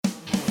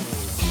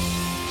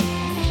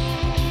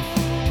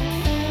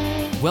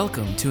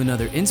Welcome to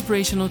another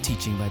inspirational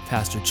teaching by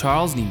Pastor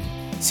Charles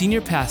Neiman,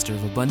 Senior Pastor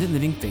of Abundant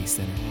Living Faith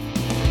Center.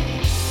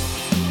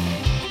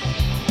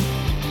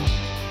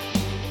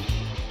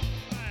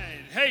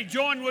 Hey,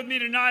 join with me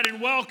tonight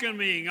in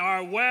welcoming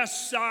our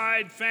West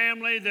Side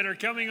family that are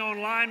coming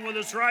online with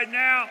us right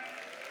now.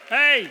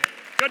 Hey,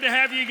 good to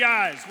have you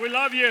guys. We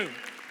love you.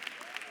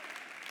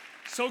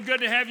 So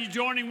good to have you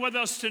joining with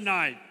us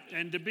tonight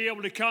and to be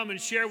able to come and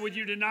share with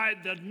you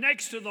tonight the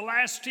next to the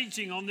last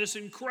teaching on this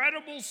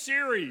incredible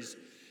series.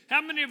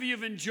 How many of you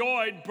have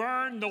enjoyed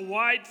Burn the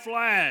White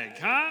Flag,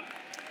 huh?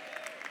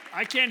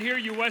 I can't hear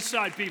you West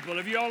Side people.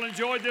 Have you all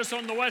enjoyed this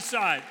on the West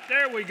Side?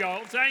 There we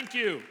go. Thank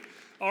you.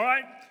 All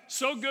right.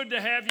 So good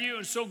to have you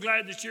and so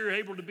glad that you're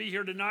able to be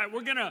here tonight.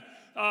 We're going to,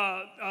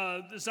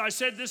 as I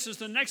said, this is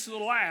the next to the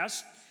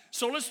last.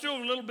 So let's do a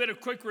little bit of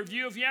quick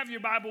review. If you have your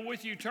Bible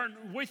with you, turn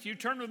with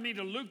me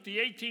to Luke, the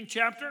 18th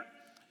chapter.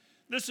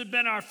 This has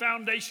been our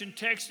foundation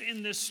text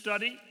in this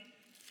study.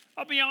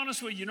 I'll be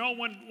honest with you,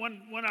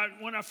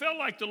 when I felt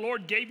like the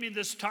Lord gave me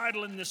this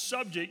title and this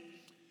subject,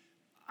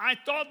 I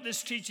thought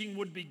this teaching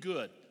would be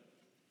good.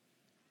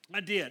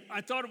 I did.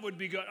 I thought it would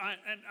be good.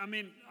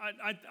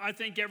 I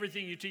think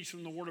everything you teach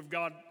from the Word of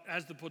God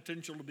has the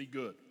potential to be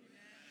good.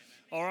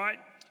 All right?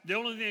 The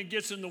only thing that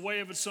gets in the way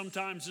of it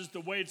sometimes is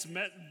the way it's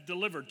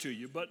delivered to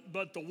you. But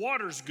the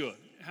water's good.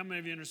 How many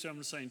of you understand what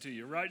I'm saying to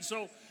you, right?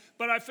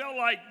 But I felt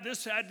like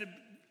this had the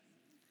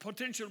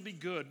potential to be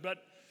good.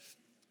 But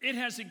it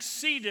has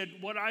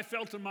exceeded what I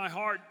felt in my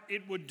heart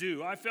it would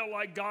do. I felt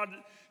like God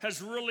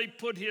has really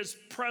put His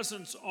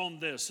presence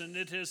on this, and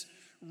it has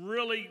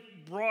really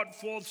brought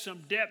forth some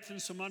depth and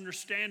some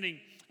understanding.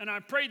 And I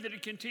pray that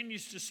it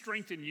continues to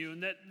strengthen you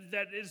and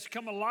that it's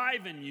come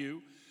alive in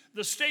you.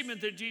 The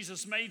statement that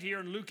Jesus made here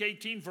in Luke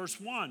 18,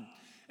 verse 1.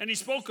 And He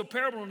spoke a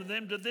parable unto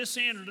them to this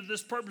end and to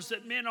this purpose,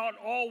 that men ought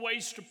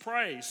always to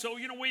pray. So,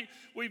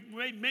 we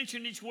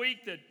mention each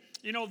week that,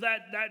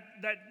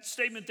 that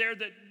statement there,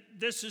 that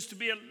this is to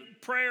be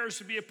prayer is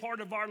to be a part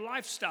of our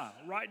lifestyle,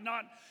 right?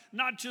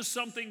 Not just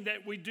something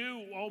that we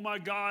do, oh my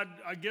God,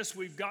 I guess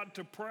we've got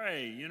to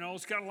pray.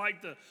 It's kind of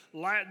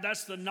like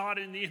that's the knot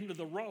in the end of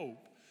the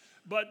rope.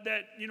 But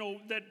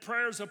that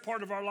prayer is a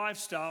part of our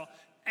lifestyle,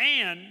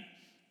 and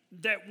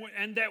that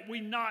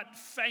we not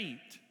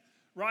faint,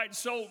 right?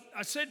 So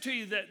I said to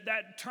you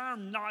that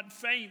term not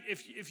faint,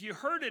 if you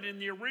heard it in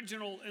the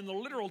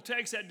literal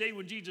text that day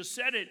when Jesus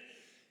said it,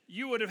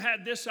 you would have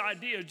had this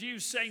idea.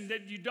 Jesus saying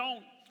that you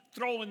don't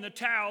throw in the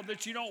towel,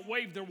 that you don't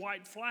wave the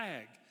white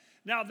flag.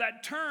 Now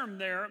that term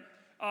there,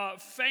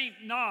 faint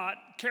not,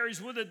 carries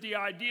with it the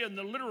idea in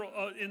the literal,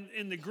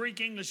 in the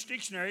Greek English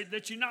dictionary,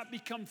 that you not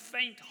become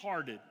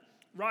faint-hearted,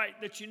 right?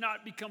 That you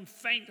not become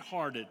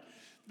faint-hearted,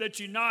 that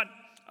you not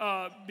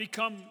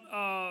become,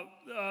 I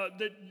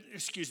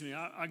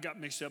got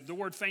mixed up. The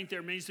word faint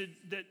there means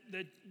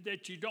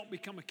that you don't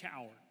become a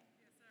coward.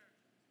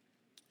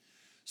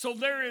 So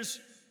there is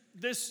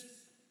this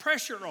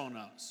pressure on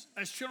us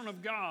as children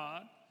of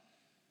God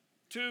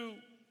to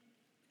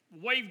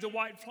wave the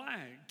white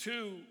flag,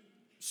 to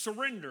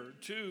surrender,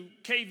 to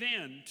cave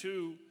in,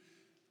 to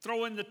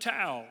throw in the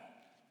towel,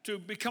 to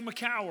become a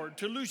coward,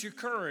 to lose your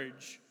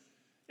courage.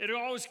 It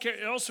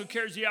also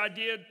carries the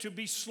idea to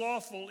be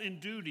slothful in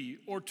duty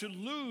or to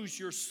lose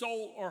your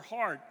soul or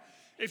heart.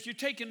 If you're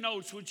taking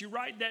notes, would you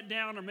write that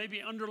down or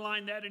maybe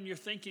underline that in your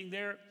thinking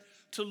there?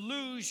 To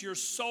lose your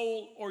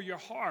soul or your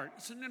heart.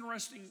 It's an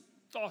interesting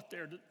thought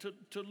there,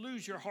 to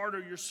lose your heart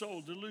or your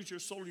soul, to lose your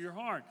soul or your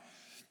heart.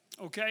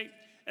 Okay?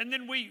 And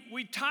then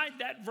we tied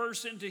that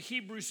verse into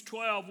Hebrews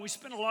 12. We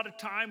spent a lot of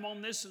time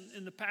on this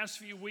in the past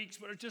few weeks,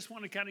 but I just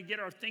want to kind of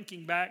get our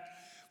thinking back.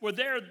 Where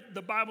there,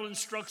 the Bible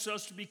instructs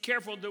us to be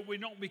careful that we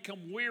don't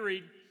become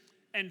wearied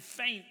and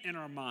faint in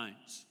our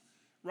minds,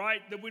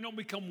 right? That we don't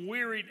become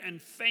wearied and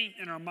faint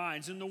in our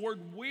minds. And the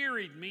word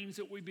wearied means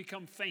that we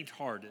become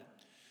faint-hearted,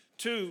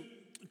 to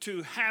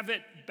have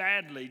it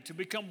badly, to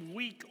become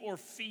weak or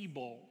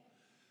feeble,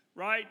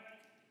 right?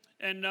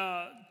 And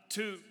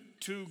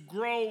to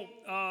grow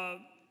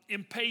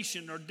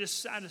impatient or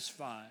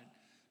dissatisfied,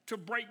 to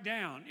break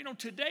down.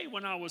 Today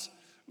when I was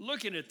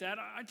looking at that,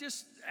 I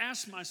just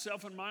asked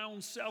myself and my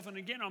own self, and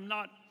again, I'm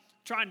not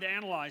trying to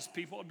analyze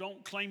people. I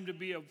don't claim to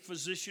be a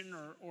physician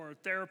or a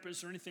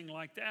therapist or anything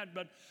like that,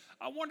 but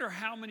I wonder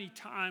how many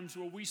times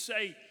will we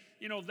say,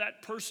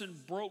 that person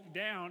broke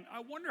down. I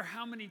wonder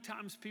how many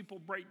times people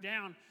break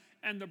down,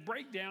 and the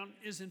breakdown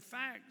is in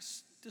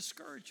fact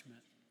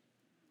discouragement.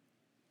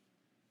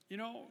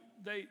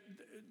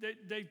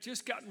 They've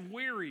just gotten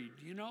wearied,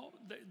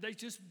 They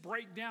just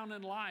break down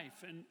in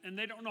life, and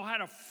they don't know how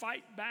to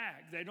fight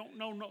back. They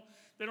don't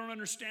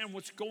understand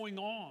what's going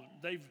on.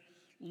 They've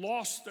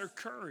lost their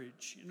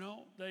courage,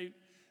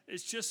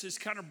 It's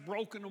kind of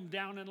broken them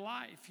down in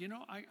life,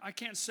 I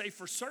can't say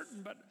for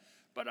certain,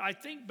 but I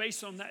think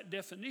based on that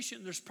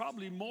definition, there's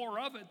probably more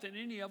of it than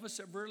any of us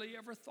have really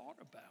ever thought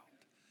about,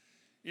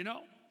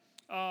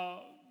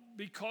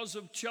 because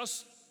of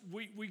just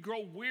we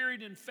grow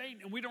wearied and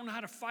faint, and we don't know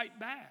how to fight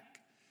back.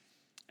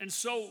 And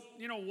so,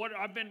 what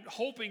I've been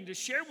hoping to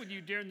share with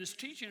you during this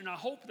teaching, and I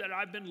hope that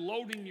I've been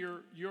loading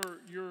your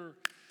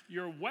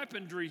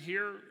weaponry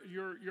here,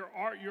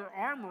 your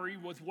armory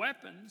with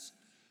weapons,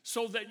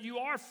 so that you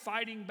are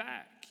fighting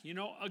back,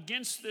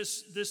 against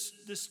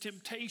this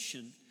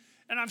temptation.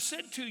 And I've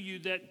said to you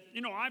that,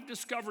 I've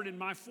discovered in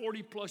my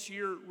 40-plus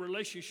year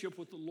relationship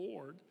with the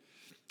Lord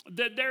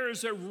that there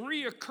is a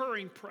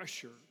reoccurring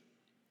pressure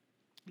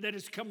that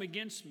has come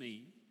against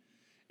me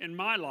in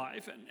my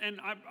life,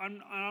 and I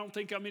don't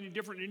think I'm any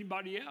different than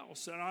anybody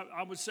else. And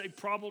I would say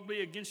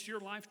probably against your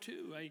life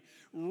too. A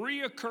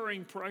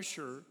reoccurring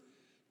pressure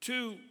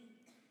to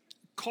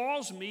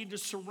cause me to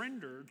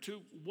surrender,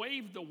 to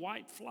wave the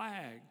white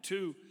flag,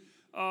 to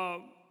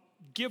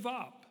give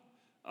up,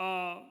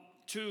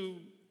 to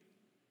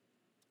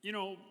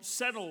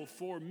settle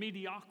for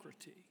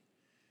mediocrity.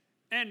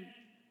 And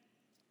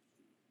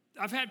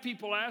I've had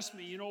people ask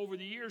me, over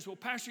the years, well,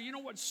 Pastor,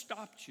 what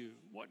stopped you?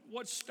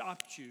 What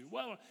stopped you?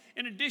 Well,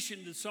 in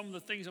addition to some of the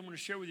things I'm going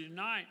to share with you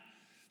tonight,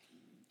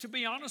 to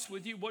be honest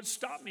with you, what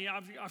stopped me,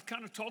 I've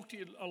kind of talked to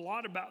you a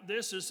lot about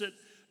this, is that,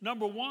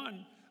 number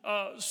one,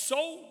 I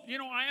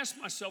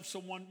asked myself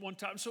one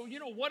time,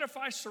 what if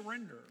I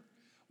surrender?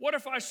 What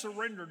if I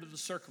surrender to the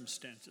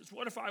circumstances?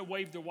 What if I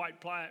wave the white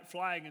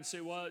flag and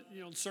say, well,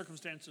 the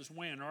circumstances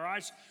win? Or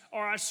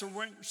I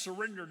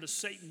surrender to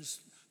Satan's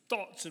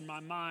thoughts in my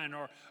mind,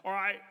 or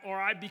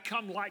I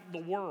become like the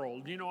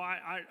world.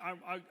 I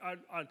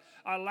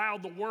allow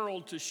the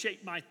world to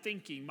shape my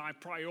thinking, my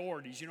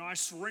priorities. I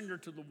surrender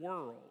to the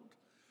world,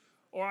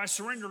 or I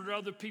surrender to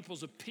other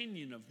people's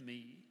opinion of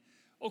me.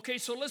 Okay,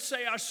 so let's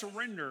say I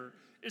surrender.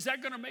 Is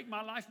that going to make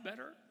my life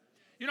better?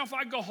 If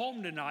I go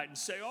home tonight and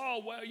say, oh,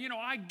 well,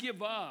 I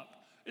give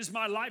up, is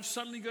my life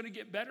suddenly going to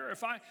get better?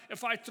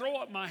 If I throw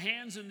up my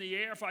hands in the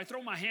air, if I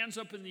throw my hands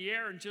up in the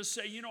air and just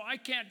say, I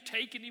can't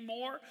take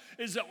anymore,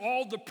 is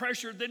all the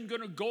pressure then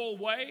going to go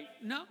away?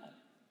 No.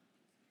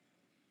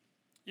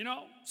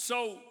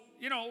 So,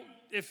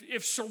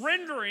 if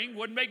surrendering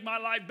would make my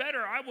life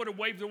better, I would have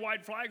waved the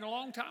white flag a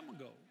long time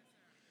ago.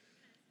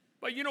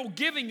 But,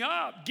 giving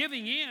up,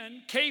 giving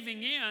in,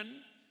 caving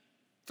in,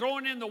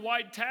 throwing in the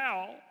white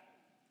towel,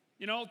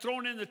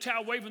 throwing in the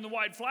towel, waving the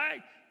white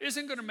flag,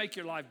 isn't going to make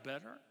your life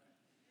better.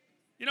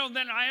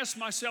 Then I asked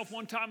myself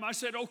one time, I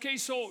said, okay,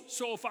 so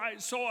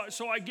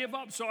I give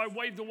up, so I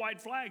wave the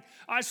white flag,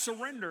 I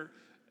surrender.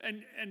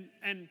 And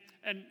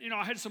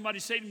I had somebody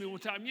say to me one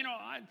time,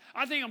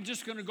 I think I'm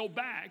just going to go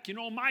back.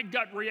 My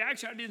gut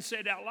reaction, I didn't say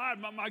it out loud,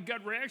 but my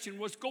gut reaction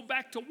was, go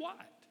back to what?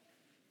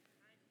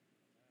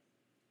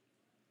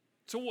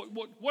 So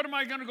what am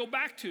I going to go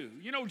back to?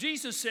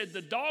 Jesus said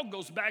the dog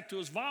goes back to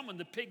his vomit and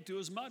the pig to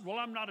his mud. Well,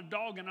 I'm not a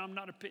dog and I'm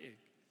not a pig.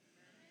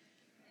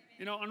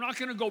 I'm not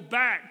going to go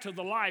back to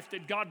the life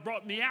that God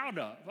brought me out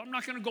of. I'm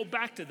not going to go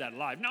back to that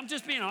life. Now, I'm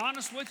just being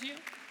honest with you.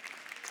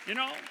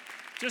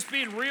 Just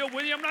being real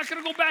with you. I'm not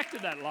going to go back to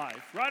that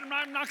life, right?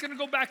 I'm not going to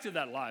go back to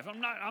that life.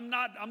 I'm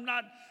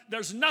not,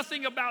 there's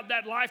nothing about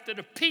that life that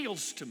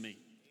appeals to me.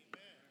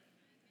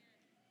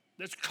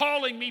 That's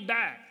calling me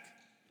back.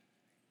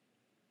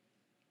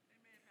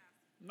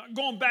 I'm not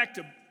going back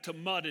to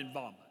mud and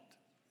vomit.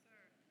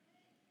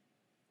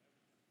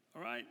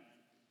 All right?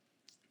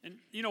 And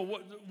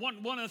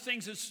one of the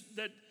things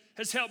that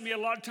has helped me a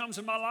lot of times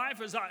in my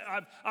life is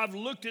I've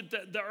looked at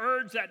the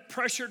urge, that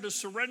pressure to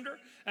surrender,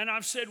 and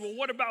I've said, well,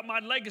 what about my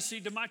legacy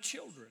to my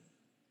children?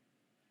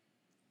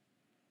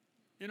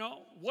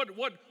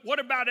 What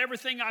about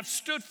everything I've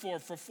stood for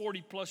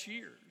 40 plus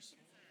years?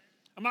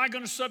 Am I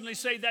going to suddenly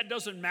say that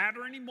doesn't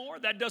matter anymore?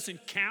 That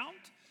doesn't count?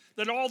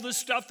 That all this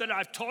stuff that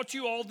I've taught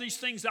you, all these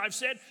things I've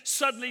said,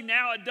 suddenly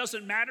now it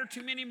doesn't matter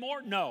to me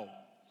anymore? No.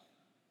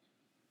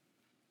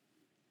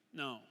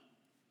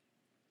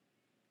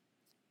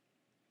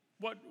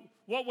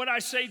 What would I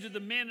say to the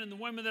men and the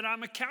women that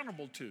I'm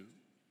accountable to?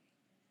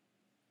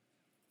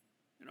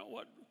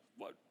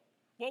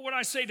 What would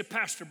I say to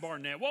Pastor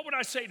Barnett? What would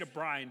I say to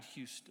Brian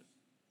Houston?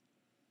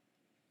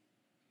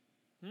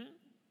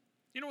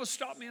 What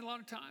stopped me a lot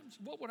of times?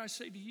 What would I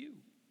say to you?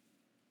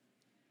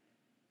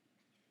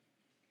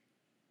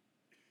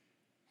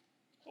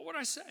 What would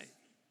I say?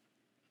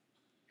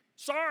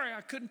 Sorry,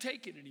 I couldn't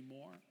take it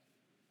anymore.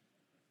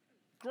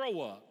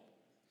 Grow up.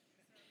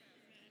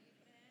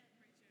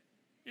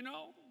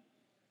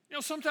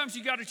 Sometimes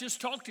you got to just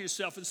talk to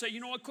yourself and say,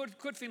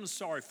 quit feeling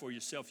sorry for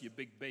yourself, you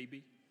big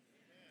baby.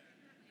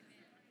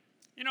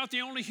 You're not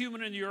the only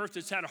human on the earth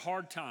that's had a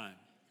hard time.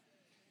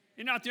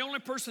 You're not the only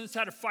person that's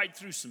had to fight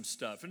through some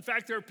stuff. In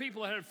fact, there are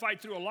people that had to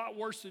fight through a lot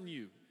worse than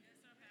you.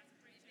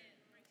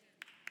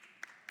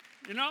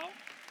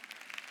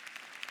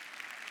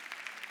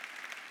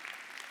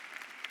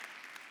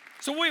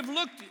 So we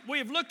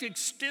have looked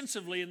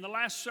extensively in the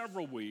last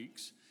several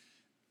weeks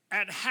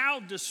at how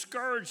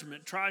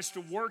discouragement tries to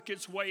work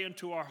its way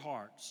into our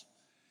hearts.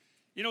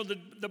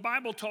 The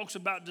Bible talks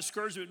about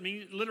discouragement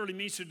literally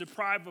means to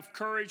deprive of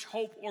courage,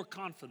 hope, or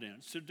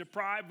confidence. To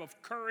deprive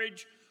of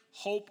courage,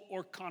 hope,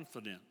 or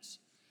confidence.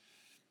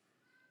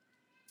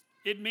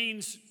 It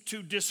means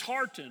to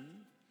dishearten,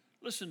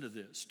 listen to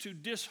this, to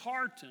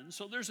dishearten.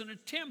 So there's an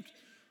attempt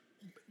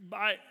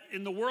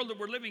in the world that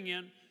we're living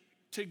in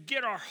to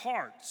get our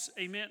hearts,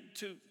 amen,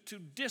 to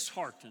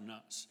dishearten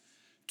us.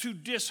 To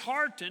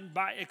dishearten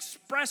by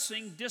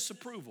expressing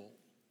disapproval.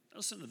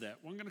 Listen to that.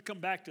 We're going to come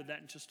back to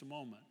that in just a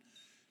moment.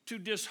 To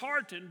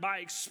dishearten by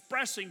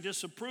expressing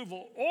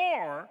disapproval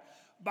or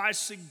by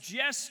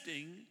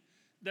suggesting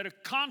that a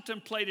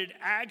contemplated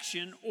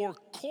action or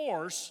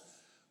course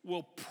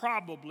will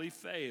probably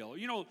fail.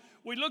 You know,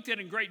 we looked at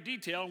it in great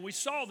detail and we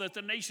saw that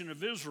the nation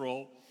of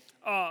Israel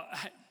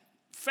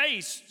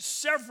faced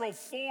several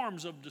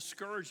forms of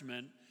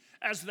discouragement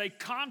as they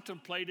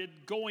contemplated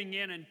going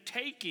in and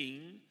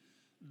taking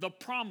the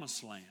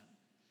promised land,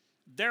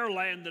 their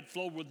land that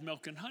flowed with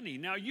milk and honey.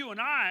 Now, you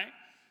and I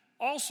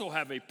also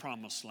have a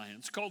promised land.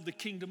 It's called the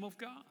kingdom of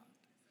God,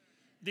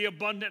 the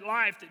abundant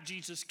life that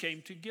Jesus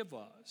came to give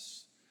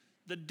us,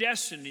 the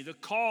destiny, the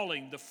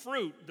calling, the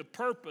fruit, the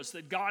purpose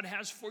that God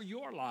has for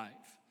your life,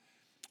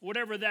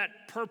 whatever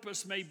that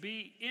purpose may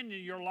be in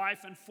your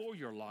life and for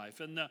your life,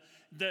 and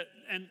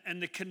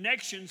the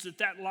connections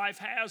that life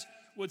has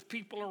with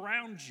people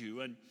around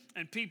you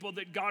and people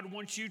that God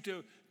wants you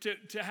to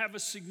have a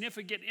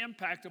significant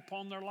impact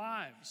upon their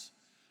lives.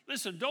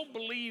 Listen,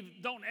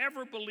 don't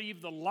ever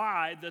believe the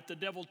lie that the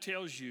devil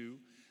tells you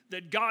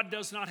that God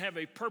does not have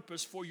a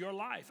purpose for your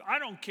life. I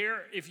don't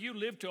care if you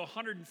live to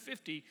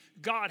 150,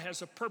 God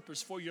has a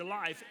purpose for your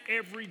life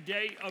every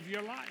day of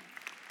your life.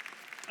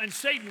 And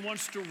Satan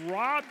wants to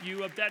rob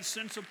you of that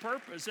sense of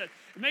purpose. It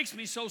makes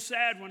me so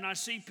sad when I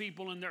see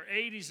people in their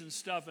 80s and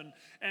stuff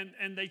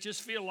and they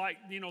just feel like,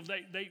 you know,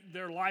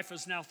 their life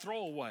is now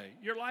throwaway.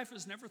 Your life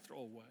is never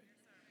throwaway.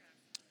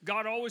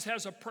 God always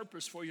has a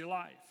purpose for your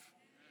life,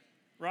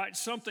 right?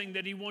 Something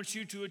that he wants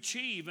you to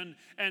achieve.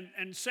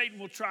 And Satan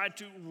will try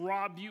to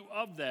rob you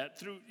of that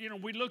through, you know,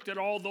 we looked at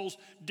all those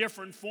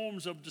different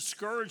forms of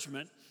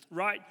discouragement,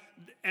 right?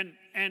 And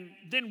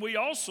then we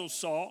also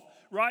saw,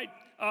 right,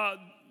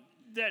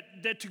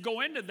 that to go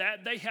into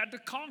that, they had to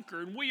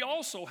conquer. And we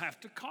also have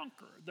to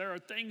conquer. There are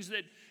things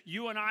that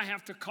you and I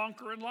have to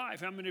conquer in life.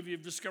 How many of you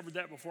have discovered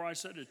that before I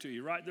said it to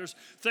you, right? There's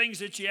things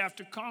that you have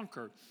to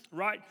conquer,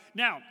 right?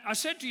 Now, I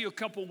said to you a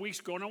couple weeks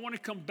ago, and I want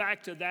to come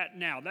back to that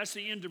now. That's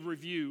the end of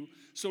review.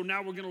 So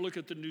now we're going to look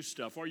at the new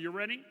stuff. Are you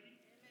ready?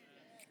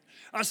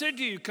 I said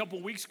to you a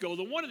couple weeks ago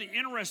that one of the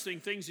interesting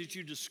things that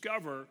you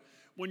discover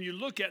when you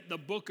look at the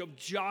book of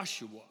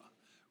Joshua,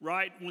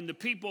 right, when the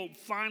people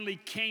finally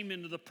came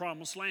into the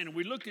promised land. And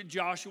we looked at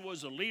Joshua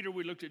as a leader.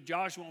 We looked at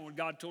Joshua and what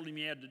God told him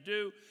he had to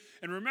do.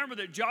 And remember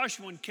that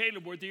Joshua and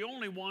Caleb were the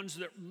only ones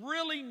that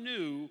really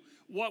knew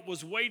what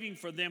was waiting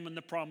for them in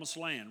the promised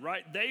land,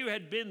 right? They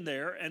had been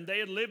there and they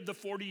had lived the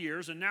 40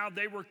 years and now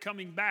they were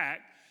coming back.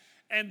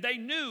 And they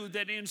knew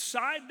that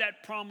inside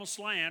that promised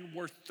land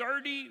were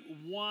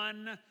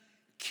 31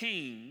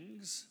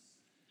 kings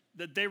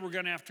that they were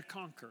going to have to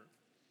conquer.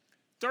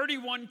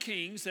 31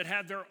 kings that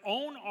had their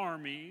own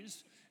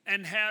armies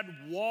and had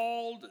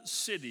walled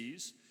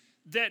cities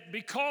that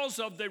because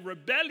of the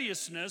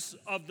rebelliousness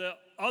of the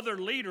other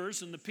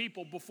leaders and the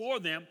people before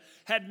them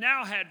had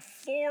now had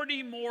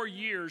 40 more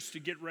years to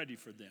get ready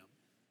for them.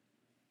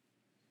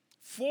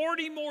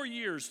 40 more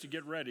years to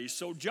get ready.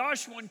 So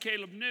Joshua and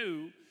Caleb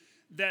knew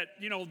that,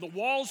 you know, the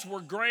walls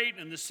were great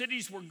and the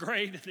cities were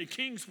great and the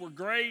kings were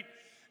great.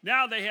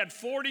 Now they had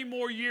 40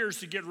 more years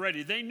to get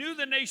ready. They knew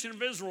the nation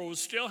of Israel was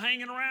still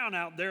hanging around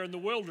out there in the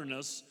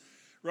wilderness,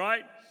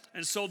 right?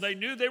 And so they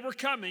knew they were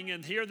coming,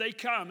 and here they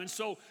come. And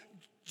so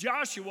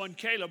Joshua and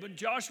Caleb, and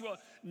Joshua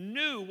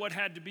knew what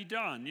had to be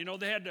done. You know,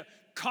 they had to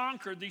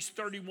conquer these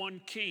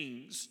 31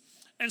 kings.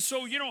 And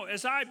so, you know,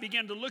 as I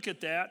began to look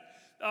at that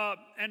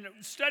and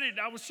studied,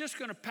 I was just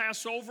going to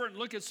pass over and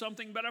look at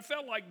something, but I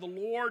felt like the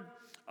Lord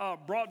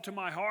brought to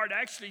my heart,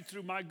 actually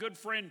through my good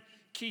friend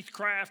Keith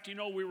Kraft. You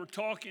know, we were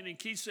talking and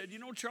Keith said, you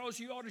know, Charles,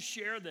 you ought to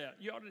share that.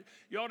 You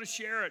ought to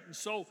share it. And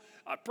so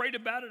I prayed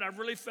about it. I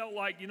really felt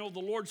like, you know, the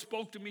Lord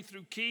spoke to me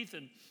through Keith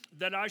and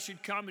that I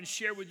should come and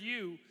share with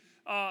you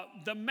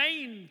the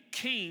main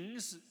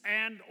kings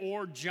and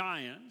or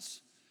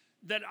giants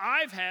that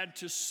I've had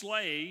to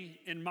slay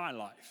in my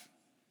life,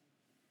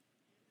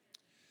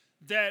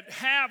 that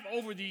have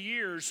over the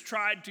years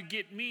tried to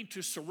get me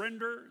to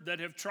surrender, that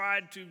have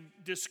tried to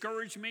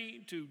discourage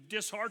me, to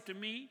dishearten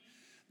me,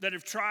 that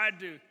have tried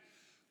to,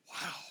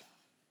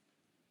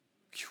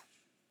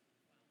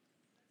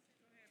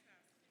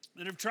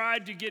 that have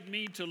tried to get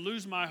me to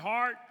lose my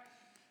heart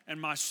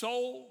and my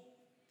soul.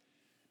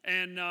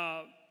 And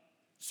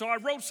so I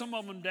wrote some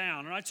of them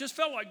down. And I just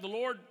felt like the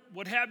Lord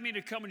would have me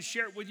to come and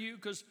share it with you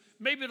because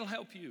maybe it'll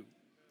help you.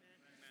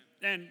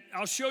 And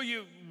I'll show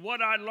you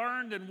what I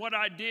learned and what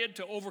I did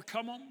to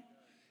overcome them.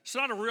 It's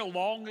not a real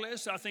long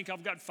list. I think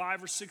I've got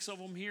 5 or 6 of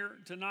them here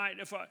tonight.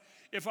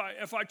 If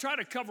I try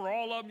to cover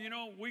all of them, you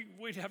know,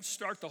 we'd have to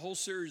start the whole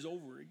series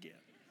over again,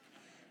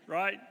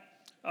 right?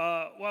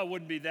 Well, it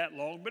wouldn't be that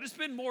long, but it's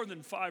been more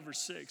than 5 or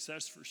 6,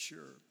 that's for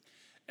sure.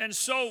 And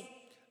so,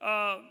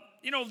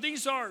 you know,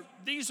 these are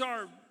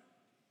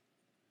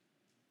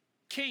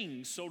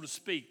kings, so to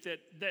speak,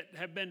 that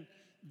have been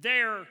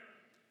there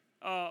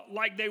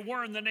like they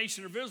were in the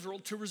nation of Israel,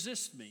 to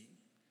resist me,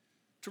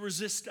 to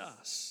resist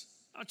us.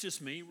 Not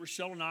just me,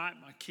 Rochelle and I,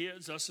 my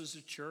kids, us as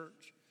a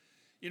church.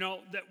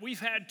 That we've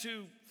had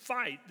to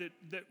fight,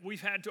 that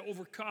we've had to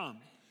overcome.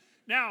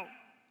 Now,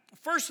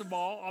 first of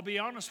all, I'll be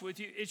honest with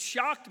you, it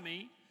shocked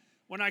me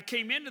when I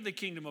came into the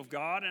kingdom of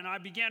God and I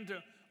began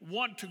to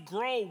want to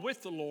grow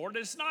with the Lord.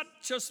 It's not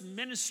just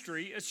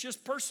ministry, it's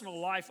just personal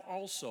life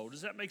also.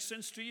 Does that make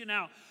sense to you?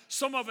 Now,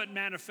 some of it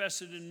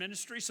manifested in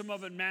ministry, some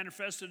of it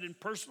manifested in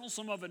personal,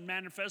 some of it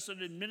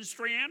manifested in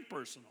ministry and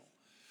personal,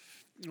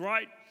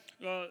 right?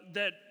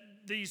 That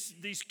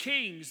these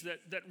kings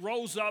that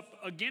rose up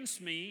against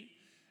me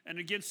and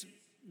against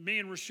me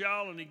and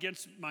Rochelle and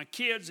against my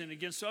kids and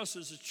against us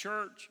as a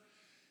church,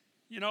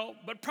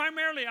 but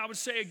primarily I would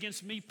say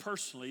against me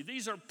personally.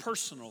 These are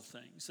personal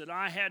things that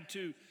I had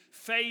to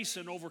face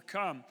and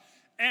overcome.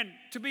 And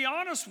to be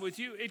honest with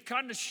you, it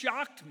kind of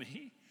shocked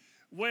me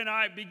when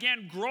I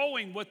began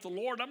growing with the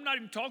Lord. I'm not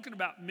even talking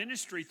about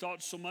ministry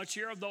thoughts so much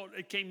here, although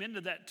it came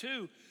into that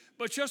too,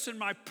 but just in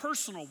my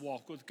personal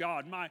walk with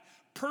God, my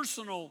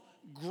personal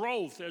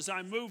growth as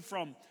I moved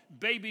from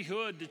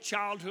babyhood to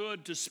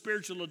childhood to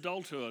spiritual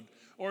adulthood,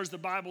 or as the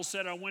Bible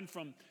said, I went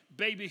from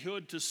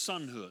babyhood to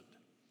sonhood,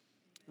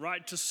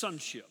 right, to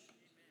sonship,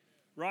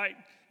 right?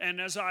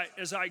 And as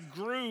I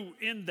grew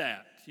in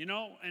that,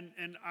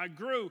 and I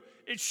grew,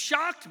 it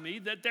shocked me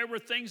that there were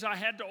things I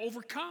had to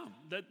overcome,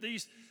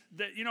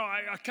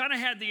 I kind of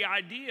had the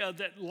idea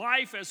that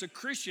life as a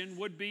Christian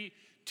would be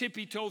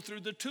tippy-toe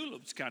through the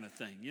tulips kind of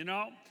thing,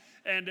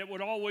 and it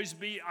would always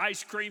be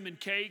ice cream and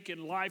cake,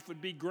 and life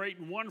would be great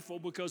and wonderful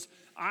because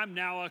I'm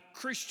now a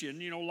Christian.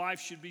 Life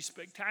should be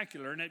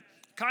spectacular. And it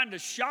kind of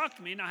shocked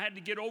me, and I had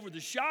to get over the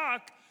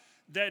shock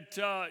that,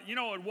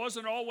 it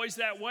wasn't always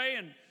that way,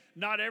 and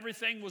not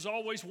everything was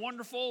always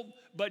wonderful,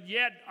 but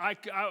yet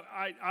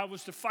I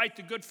was to fight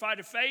the good fight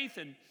of faith,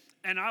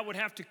 and I would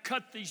have to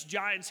cut these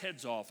giants'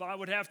 heads off. I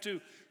would have to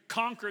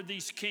conquer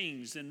these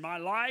kings in my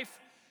life,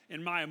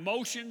 in my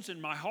emotions, in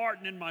my heart,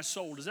 and in my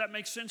soul. Does that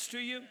make sense to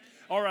you?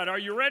 All right, are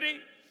you ready?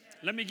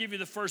 Let me give you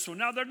the first one.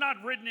 Now, they're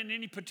not written in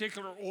any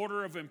particular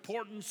order of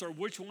importance or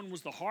which one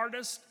was the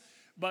hardest,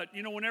 but,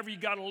 whenever you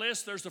got a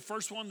list, there's the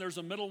first one, there's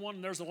a middle one,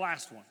 and there's the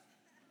last one.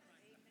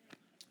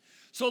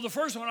 So the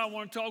first one I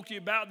want to talk to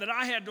you about that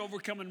I had to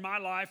overcome in my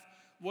life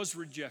was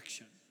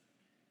rejection.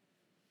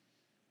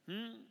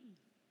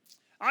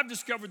 I've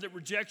discovered that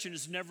rejection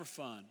is never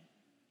fun.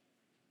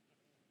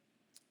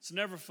 It's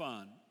never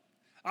fun.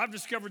 I've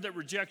discovered that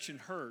rejection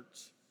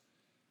hurts,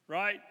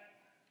 right?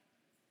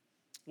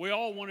 We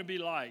all want to be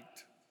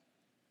liked.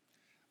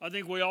 I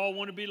think we all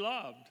want to be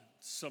loved to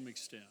some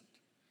extent.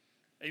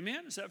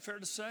 Amen? Is that fair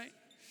to say?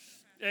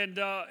 And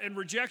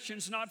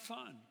rejection's not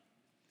fun.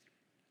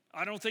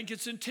 I don't think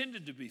it's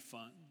intended to be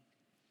fun.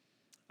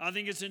 I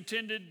think it's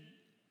intended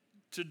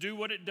to do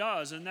what it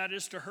does, and that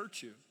is to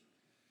hurt you.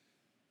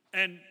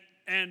 And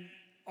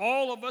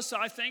all of us,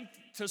 I think,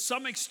 to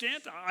some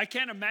extent, I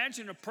can't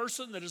imagine a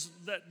person that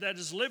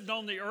has lived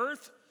on the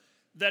earth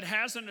that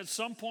hasn't at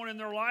some point in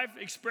their life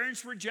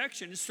experienced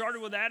rejection. It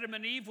started with Adam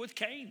and Eve with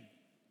Cain.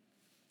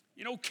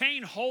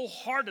 Cain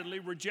wholeheartedly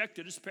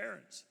rejected his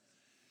parents.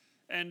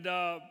 And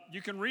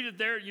you can read it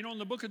there, in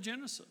the book of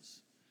Genesis.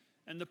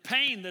 And the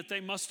pain that they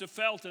must have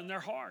felt in their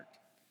heart,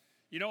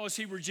 as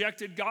he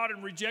rejected God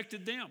and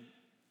rejected them.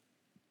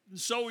 And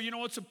so,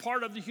 it's a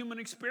part of the human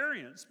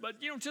experience. But,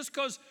 just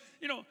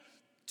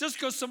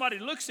because somebody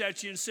looks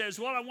at you and says,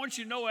 well, I want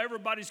you to know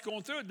everybody's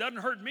going through it, doesn't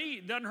hurt me.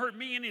 It doesn't hurt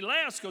me any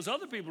less because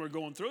other people are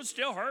going through it. It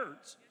still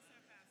hurts.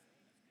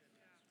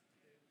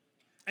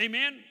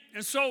 Amen?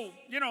 And so,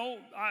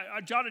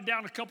 I jotted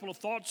down a couple of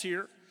thoughts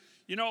here,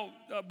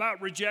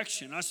 about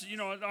rejection. I said,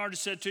 I already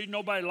said to you,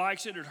 nobody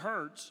likes it. It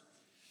hurts.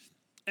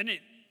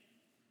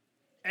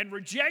 And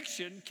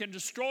rejection can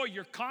destroy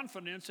your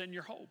confidence and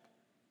your hope.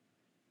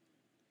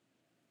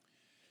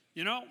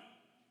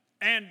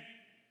 And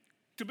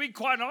to be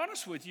quite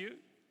honest with you,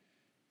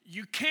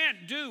 you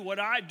can't do what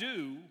I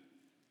do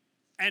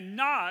and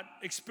not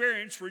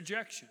experience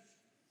rejection.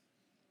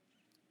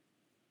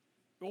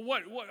 Well,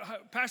 what,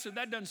 Pastor,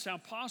 that doesn't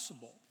sound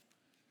possible.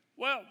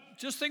 Well,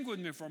 just think with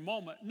me for a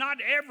moment. Not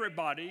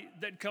everybody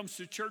that comes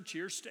to church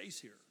here stays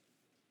here.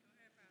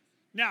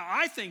 Now,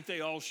 I think they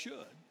all should.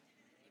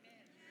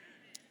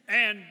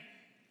 And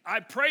I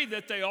pray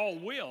that they all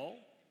will.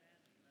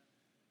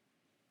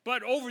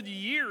 But over the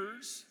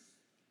years,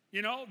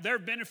 there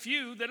have been a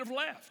few that have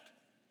left.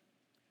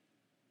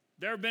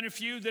 There have been a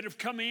few that have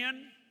come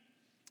in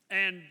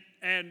and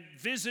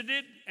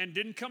visited and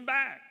didn't come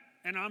back.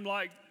 And I'm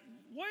like,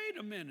 wait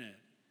a minute.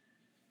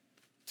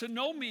 To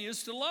know me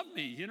is to love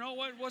me. You know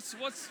what? What's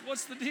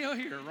the deal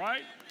here,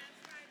 right?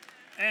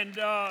 And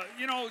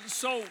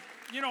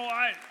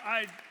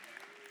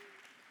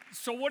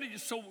so what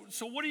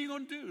are you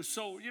going to do?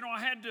 So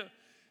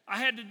I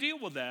had to deal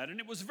with that, and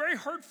it was very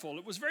hurtful.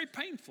 It was very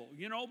painful,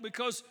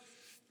 because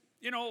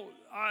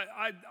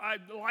I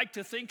like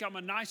to think I'm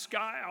a nice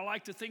guy. I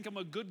like to think I'm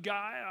a good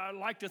guy. I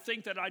like to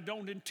think that I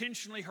don't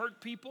intentionally hurt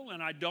people,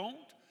 and I don't.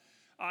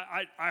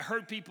 I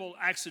hurt people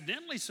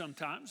accidentally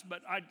sometimes,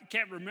 but I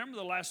can't remember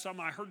the last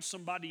time I hurt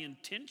somebody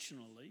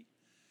intentionally.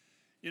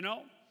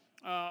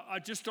 I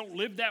just don't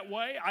live that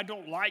way. I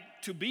don't like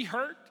to be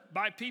hurt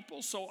by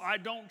people, so I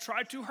don't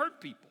try to hurt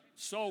people.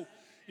 So,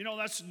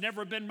 that's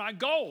never been my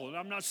goal. And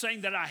I'm not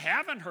saying that I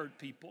haven't hurt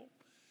people,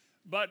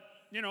 but,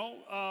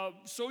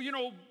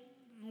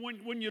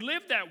 when you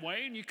live that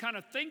way and you kind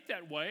of think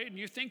that way and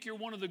you think you're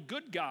one of the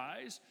good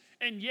guys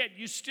and yet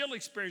you still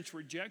experience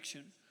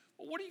rejection,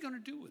 well, what are you going to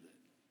do with it?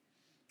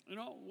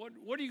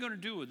 What are you going to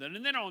do with it?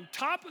 And then on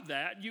top of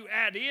that, you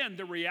add in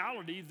the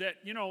reality that,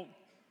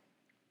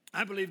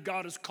 I believe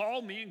God has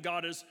called me and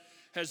God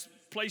has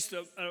placed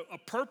a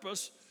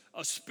purpose,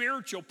 a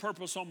spiritual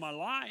purpose on my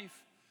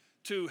life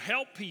to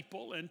help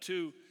people and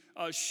to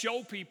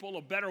show people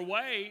a better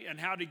way and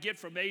how to get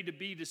from A to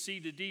B to C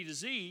to D to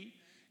Z,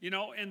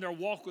 in their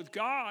walk with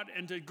God,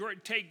 and to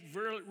take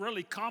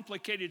really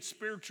complicated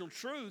spiritual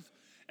truth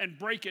and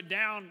break it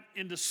down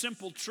into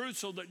simple truth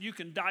so that you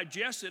can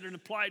digest it and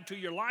apply it to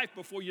your life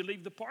before you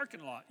leave the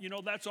parking lot.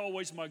 That's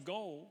always my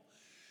goal.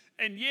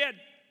 And yet,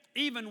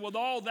 even with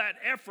all that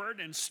effort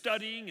and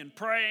studying and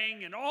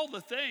praying and all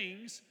the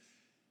things,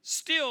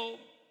 still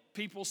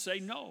people say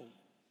no.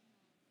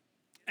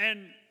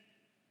 And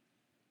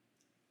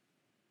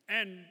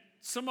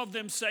some of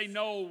them say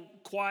no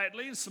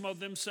quietly, and some of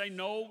them say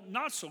no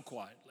not so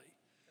quietly.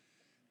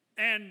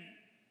 And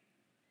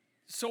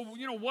so,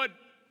 what?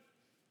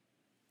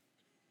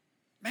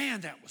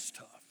 Man, that was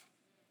tough.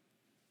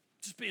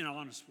 Just being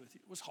honest with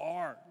you. It was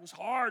hard. It was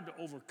hard to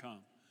overcome.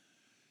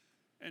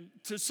 And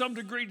to some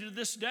degree to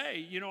this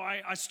day,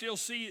 I still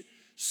see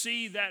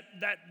that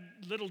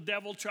little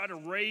devil try to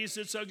raise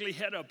its ugly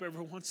head up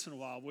every once in a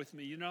while with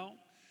me,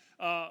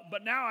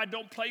 But now I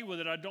don't play with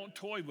it. I don't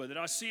toy with it.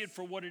 I see it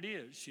for what it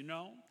is,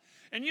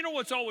 And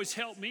what's always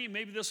helped me,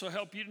 maybe this will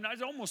help you tonight.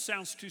 It almost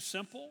sounds too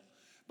simple,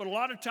 but a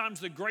lot of times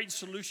the great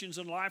solutions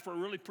in life are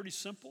really pretty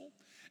simple.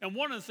 And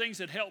one of the things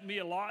that helped me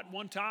a lot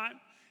one time,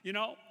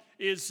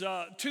 is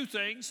two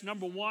things.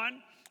 Number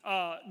one,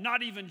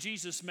 not even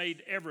Jesus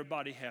made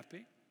everybody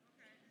happy.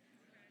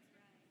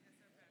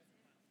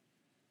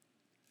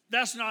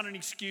 That's not an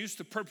excuse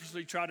to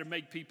purposely try to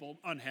make people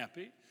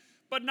unhappy.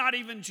 But not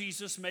even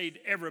Jesus made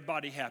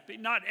everybody happy.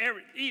 Not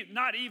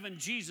even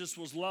Jesus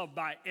was loved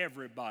by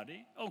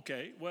everybody.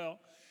 Okay, well,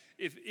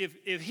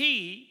 if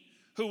he,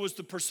 who was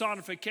the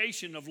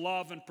personification of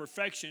love and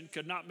perfection,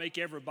 could not make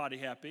everybody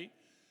happy,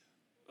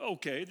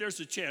 okay, there's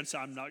a chance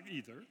I'm not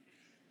either.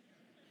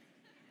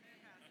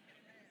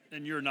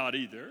 And you're not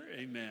either,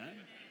 amen.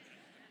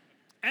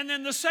 And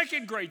then the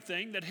second great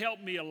thing that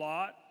helped me a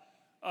lot,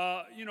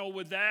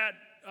 with that,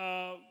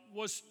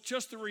 was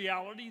just the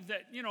reality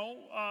that,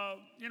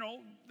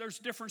 there's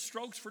different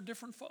strokes for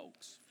different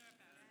folks.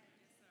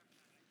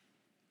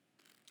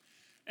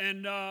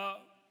 And,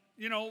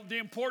 the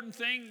important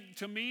thing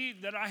to me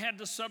that I had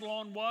to settle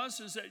on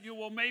is that,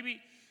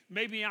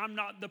 maybe I'm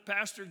not the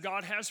pastor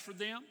God has for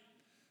them,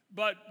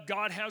 but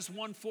God has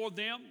one for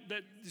them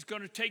that is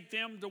going to take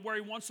them to where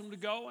he wants them to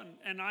go,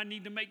 and I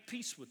need to make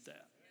peace with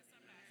that.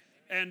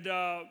 And,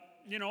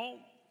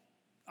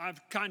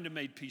 I've kind of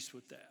made peace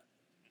with that.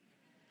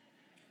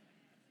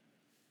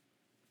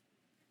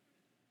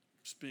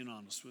 Just being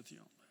honest with you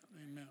on that.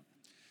 Amen.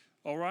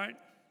 All right?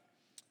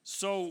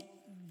 So,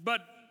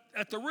 but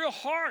at the real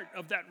heart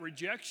of that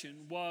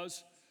rejection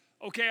was,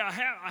 okay, I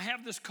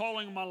have this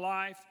calling in my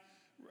life.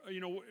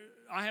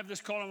 I have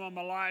this calling on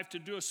my life to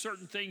do a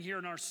certain thing here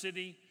in our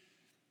city.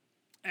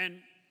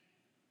 And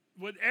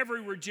with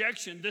every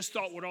rejection, this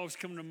thought would always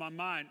come to my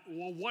mind.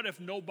 Well, what if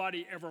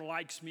nobody ever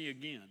likes me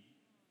again?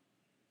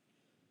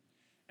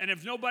 And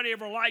if nobody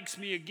ever likes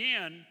me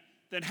again,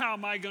 then how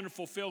am I going to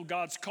fulfill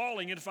God's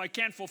calling? And if I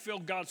can't fulfill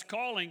God's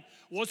calling,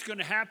 what's going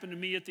to happen to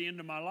me at the end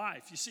of my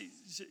life? You see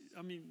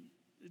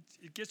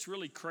it gets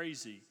really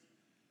crazy.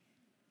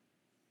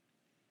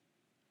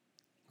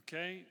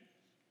 Okay?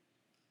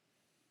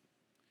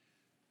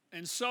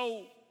 And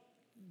so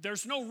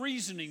there's no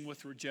reasoning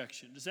with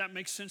rejection. Does that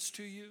make sense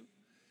to you?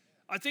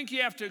 I think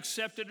you have to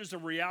accept it as a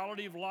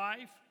reality of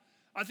life.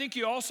 I think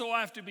you also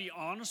have to be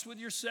honest with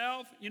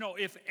yourself.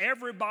 If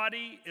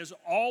everybody is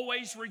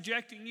always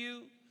rejecting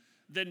you,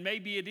 then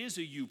maybe it is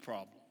a you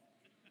problem.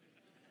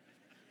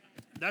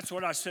 That's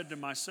what I said to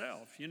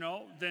myself,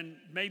 then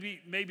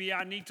maybe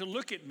I need to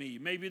look at me.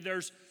 Maybe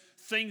there's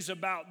things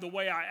about the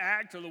way I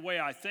act or the way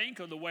I think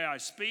or the way I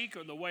speak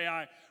or the way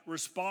I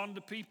respond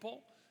to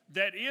people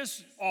that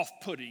is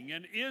off-putting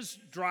and is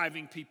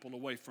driving people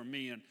away from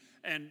me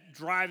and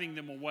driving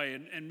them away.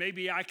 And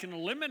maybe I can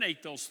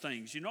eliminate those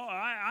things.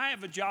 I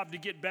have a job to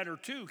get better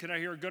too. Can I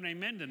hear a good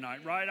amen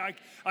tonight, right?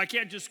 I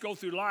can't just go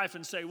through life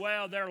and say,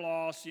 well, they're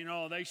lost,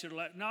 they should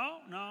let. No.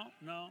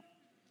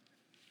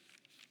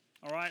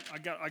 All right,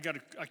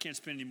 I can't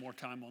spend any more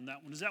time on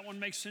that one. Does that one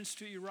make sense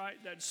to you,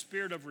 right? That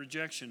spirit of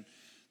rejection.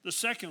 The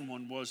second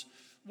one was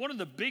one of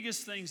the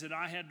biggest things that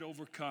I had to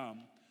overcome,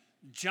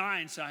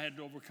 giants I had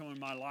to overcome in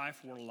my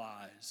life, were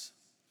lies.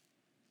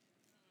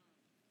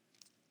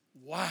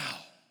 Wow.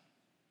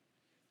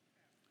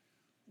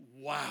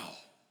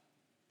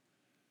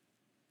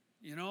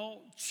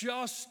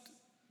 Just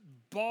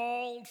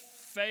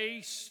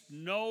bald-faced,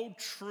 no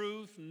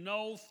truth,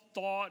 no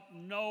thought,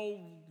 no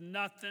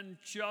nothing,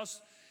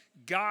 just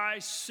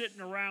guys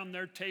sitting around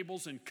their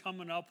tables and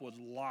coming up with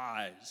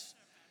lies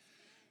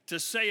to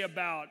say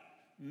about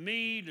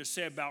me, to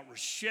say about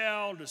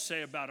Rochelle, to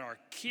say about our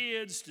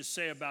kids, to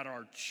say about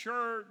our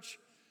church.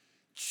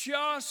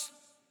 Just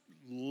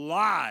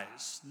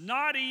lies,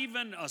 not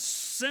even a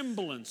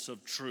semblance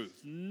of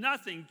truth,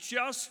 nothing,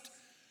 just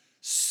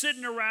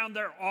sitting around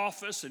their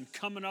office and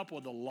coming up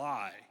with a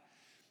lie.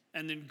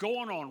 And then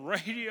going on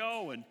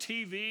radio and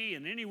TV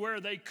and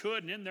anywhere they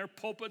could and in their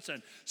pulpits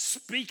and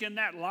speaking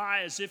that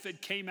lie as if it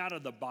came out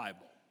of the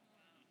Bible.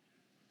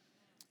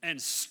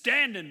 And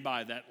standing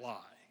by that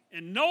lie.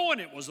 And knowing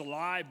it was a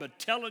lie, but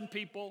telling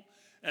people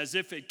as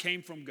if it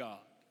came from God.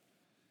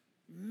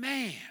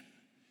 Man.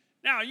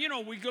 Now,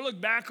 we could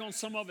look back on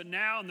some of it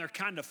now and they're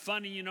kind of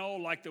funny,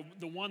 like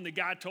the one the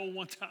guy told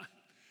one time,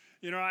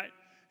 right?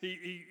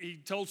 He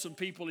told some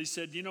people, he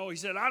said,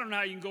 I don't know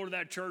how you can go to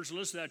that church,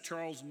 listen to that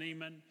Charles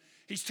Neiman.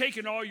 He's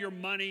taken all your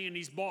money and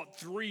he's bought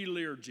 3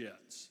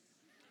 Learjets.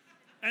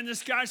 And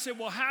this guy said,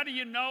 well, how do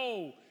you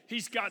know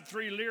he's got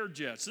 3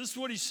 Learjets? This is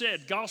what he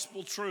said,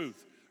 gospel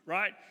truth,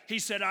 right? He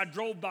said, I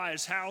drove by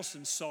his house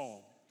and saw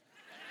him.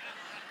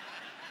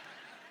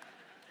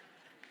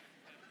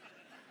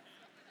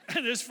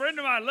 And this friend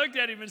of mine looked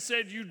at him and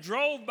said, you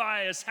drove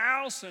by his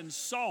house and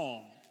saw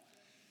him?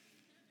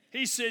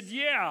 He said,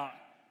 yeah.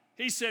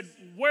 He said,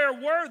 where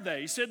were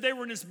they? He said, they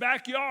were in his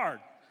backyard.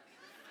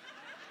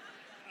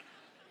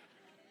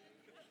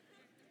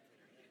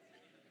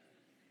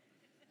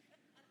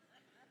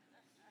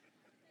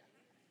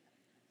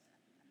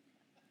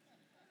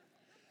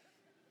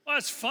 Well,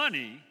 that's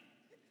funny.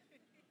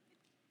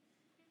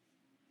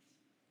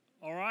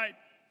 All right?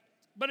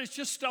 But it's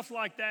just stuff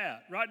like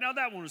that. Right now,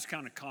 that one was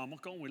kind of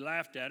comical, and we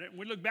laughed at it. And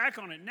we look back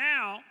on it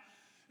now,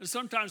 and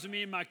sometimes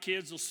me and my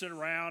kids will sit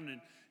around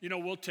and,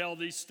 we'll tell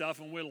these stuff,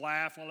 and we'll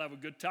laugh, and we'll have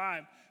a good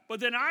time. But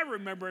then I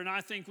remember, and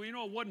I think,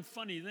 well, it wasn't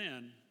funny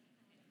then.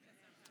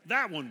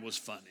 That one was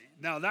funny.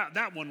 Now,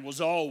 that one was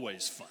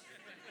always funny.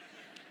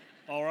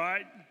 All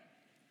right?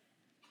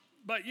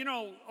 But,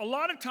 a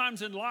lot of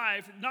times in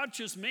life, not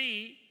just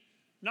me,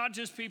 not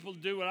just people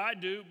do what I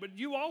do, but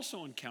you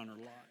also encounter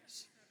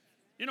lies.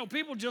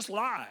 People just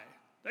lie.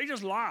 They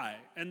just lie.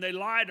 And they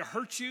lie to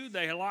hurt you.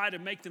 They lie to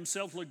make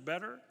themselves look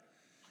better.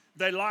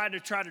 They lie to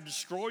try to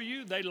destroy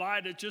you. They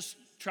lie to just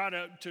try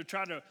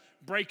to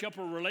break up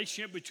a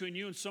relationship between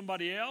you and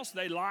somebody else.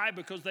 They lie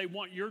because they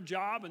want your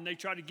job and they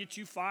try to get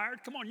you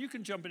fired. Come on, you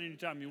can jump in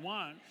anytime you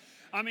want.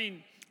 I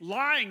mean,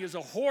 lying is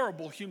a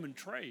horrible human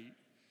trait.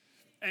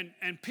 And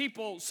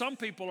some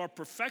people are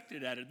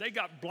perfected at it. They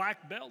got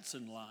black belts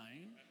in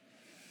lying.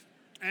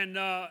 And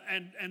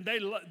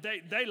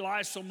they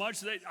lie so much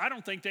that I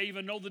don't think they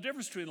even know the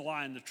difference between the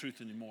lie and the truth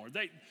anymore.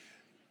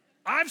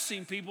 I've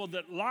seen people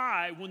that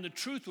lie when the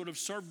truth would have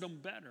served them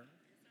better.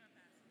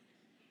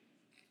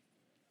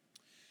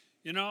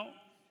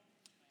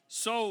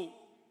 So,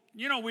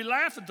 we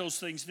laugh at those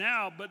things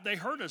now, but they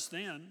hurt us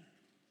then.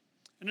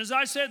 And as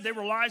I said, they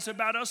were lies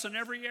about us in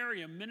every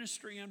area,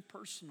 ministry and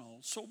personal.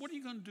 So what are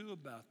you going to do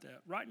about that?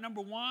 Right?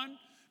 Number one,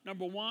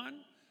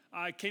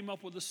 I came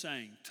up with a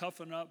saying,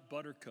 toughen up,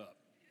 buttercup.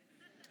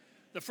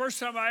 The first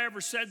time I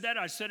ever said that,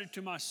 I said it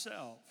to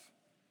myself.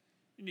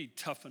 You need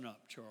to toughen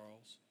up,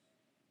 Charles.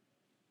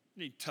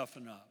 You need to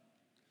toughen up.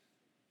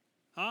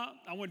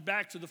 I went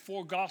back to the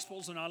 4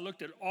 Gospels and I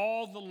looked at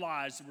all the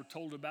lies that were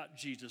told about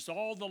Jesus,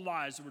 all the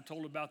lies that were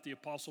told about the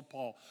Apostle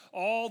Paul,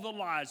 all the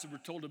lies that were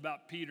told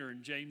about Peter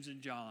and James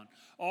and John,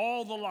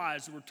 all the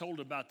lies that were told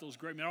about those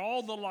great men,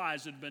 all the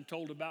lies that have been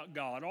told about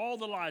God, all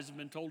the lies that have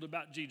been told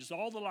about Jesus,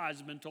 all the lies that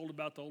have been told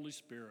about the Holy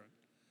Spirit.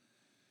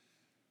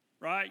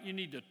 Right? You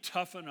need to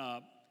toughen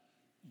up,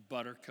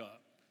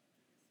 buttercup.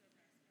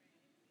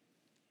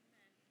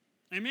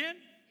 Amen?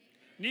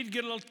 You need to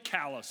get a little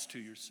callous to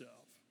yourself.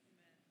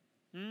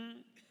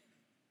 One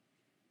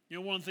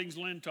of the things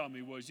Lynn taught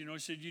me was, he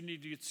said you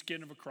need to get the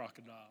skin of a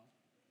crocodile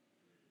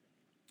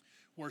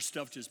where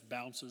stuff just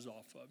bounces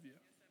off of you.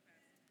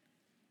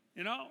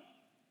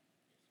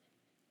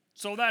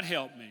 So that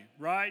helped me,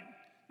 right?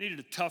 Needed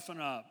to toughen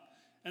up.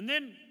 And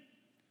then,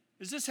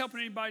 is this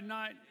helping anybody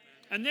tonight?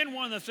 And then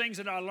one of the things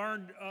that I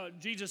learned,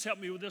 Jesus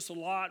helped me with this a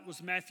lot,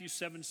 was Matthew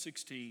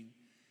 7:16.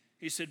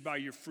 He said, by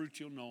your fruit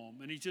you'll know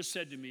them. And he just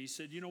said to me, he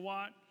said, you know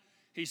what?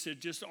 He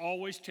said, just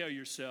always tell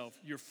yourself,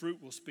 your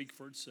fruit will speak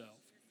for itself.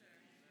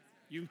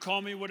 You can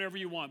call me whatever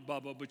you want,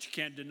 Bubba, but you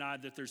can't deny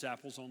that there's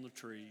apples on the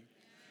tree.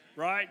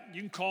 Right?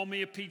 You can call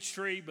me a peach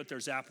tree, but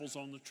there's apples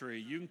on the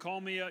tree. You can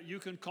call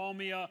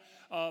me a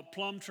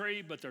plum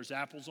tree, but there's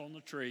apples on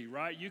the tree.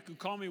 Right? You can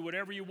call me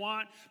whatever you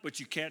want, but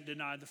you can't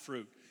deny the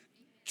fruit.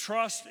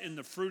 Trust in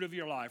the fruit of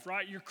your life,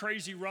 right? Your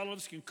crazy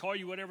relatives can call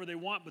you whatever they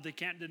want, but they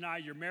can't deny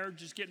your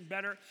marriage is getting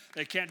better.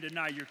 They can't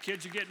deny your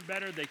kids are getting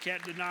better. They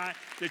can't deny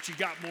that you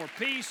got more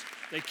peace.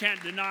 They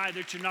can't deny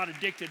that you're not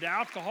addicted to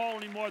alcohol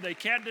anymore. They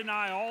can't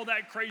deny all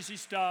that crazy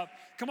stuff.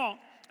 Come on,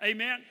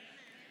 amen?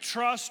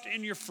 Trust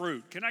in your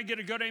fruit. Can I get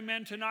a good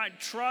amen tonight?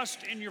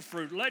 Trust in your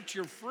fruit. Let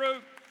your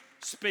fruit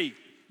speak.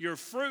 Your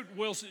fruit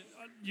will,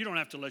 you don't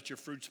have to let your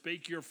fruit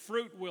speak. Your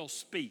fruit will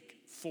speak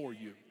for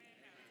you.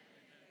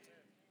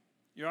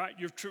 You're right?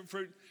 Your true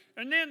fruit.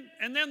 And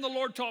then the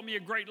Lord taught me a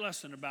great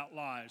lesson about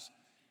lies.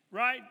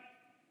 Right?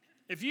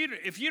 If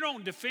you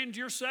don't defend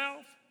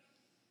yourself,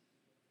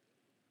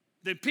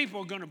 then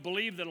people are going to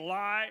believe that a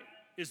lie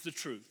is the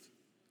truth.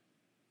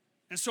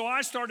 And so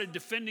I started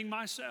defending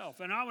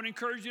myself. And I would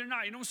encourage you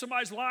tonight, when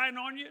somebody's lying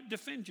on you,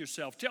 defend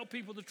yourself. Tell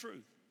people the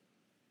truth.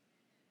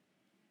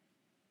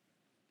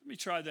 Let me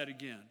try that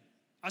again.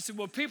 I said,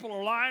 well, people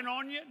are lying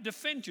on you,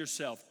 defend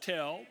yourself.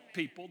 Tell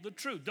people the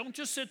truth. Don't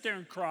just sit there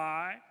and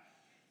cry.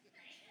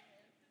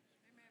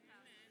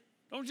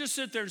 Don't just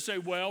sit there and say,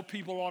 well,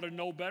 people ought to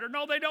know better.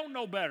 No, they don't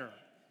know better.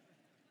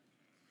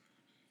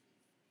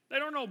 They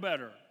don't know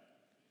better.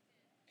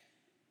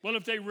 Well,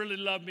 if they really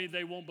love me,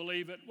 they won't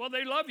believe it. Well,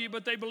 they love you,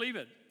 but they believe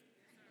it.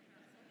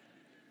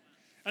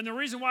 And the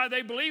reason why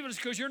they believe it is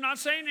because you're not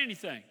saying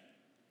anything.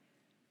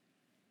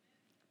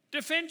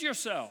 Defend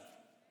yourself.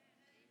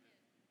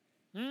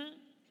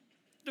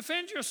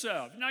 Defend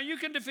yourself. Now, you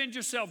can defend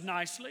yourself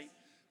nicely,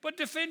 but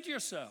defend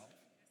yourself.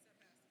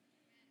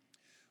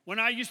 When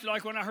I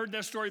heard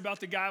that story about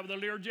the guy with the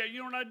Learjet, you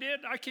know what I did?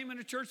 I came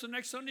into church the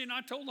next Sunday and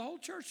I told the whole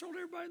church, told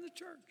everybody in the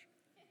church.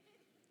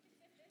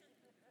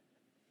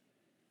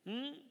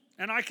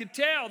 And I could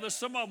tell that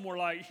some of them were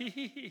like,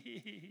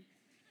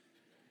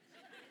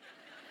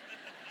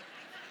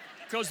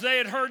 because they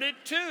had heard it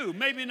too.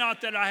 Maybe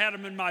not that I had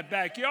them in my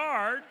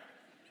backyard.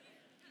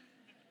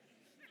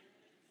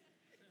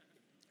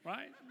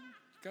 Right?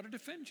 Got to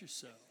defend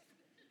yourself.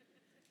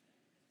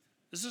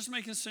 Is this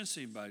making sense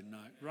to anybody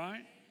tonight?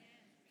 Right?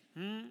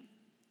 And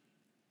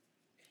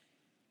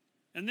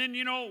then,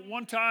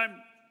 one time,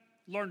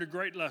 learned a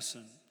great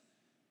lesson.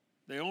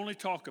 They only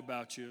talk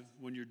about you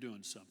when you're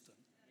doing something.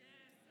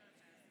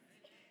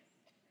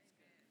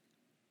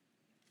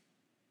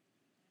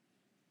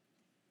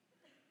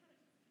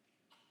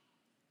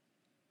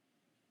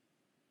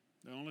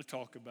 They only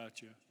talk about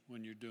you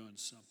when you're doing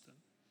something.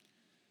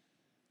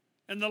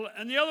 And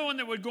the other one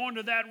that would go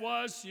into that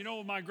was,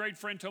 my great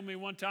friend told me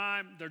one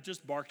time, they're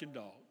just barking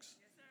dogs. Yes, sir.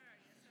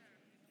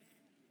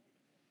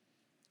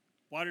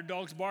 Why do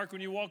dogs bark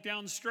when you walk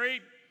down the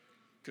street?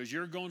 Because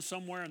you're going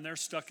somewhere and they're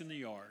stuck in the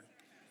yard.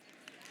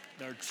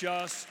 They're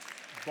just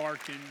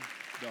barking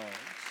dogs.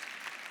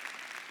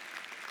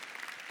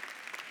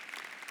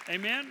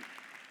 Amen?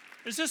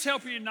 Does this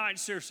help you tonight?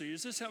 Seriously,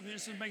 does this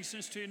make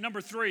sense to you?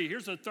 Number 3,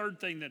 here's the third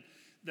thing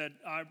that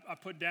I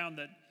put down,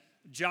 that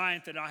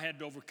giant that I had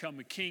to overcome,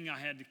 a king I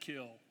had to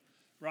kill,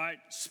 right?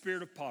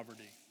 Spirit of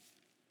poverty.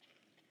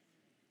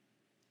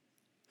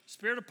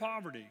 Spirit of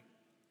poverty.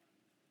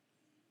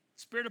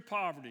 Spirit of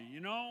poverty.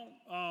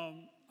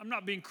 I'm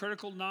not being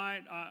critical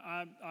tonight.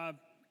 I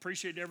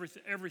appreciate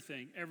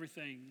everything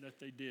that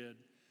they did,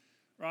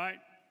 right?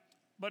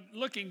 But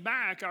looking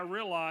back, I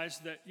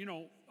realized that,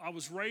 I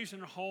was raised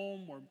in a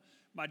home where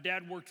my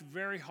dad worked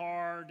very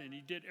hard and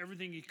he did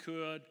everything he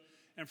could.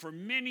 And for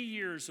many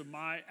years of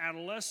my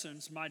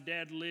adolescence, my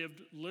dad lived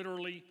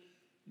literally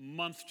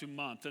month to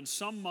month. And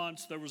some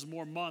months there was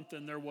more month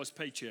than there was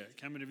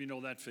paycheck. How many of you know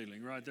that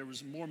feeling, right? There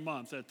was more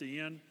month at the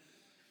end.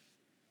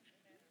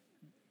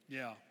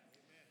 Yeah.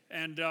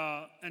 And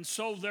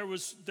so there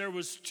was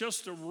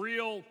just a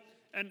real,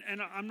 and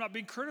I'm not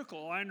being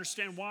critical, I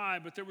understand why,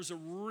 but there was a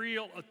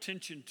real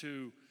attention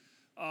to,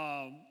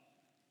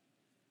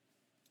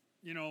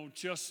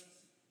 just,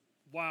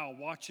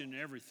 watching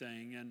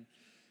everything.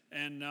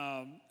 And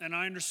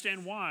I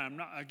understand why. I'm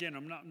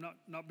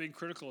not being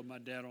critical of my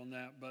dad on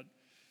that, but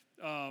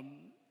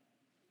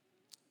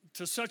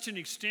to such an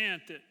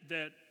extent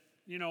that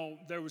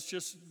there was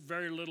just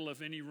very little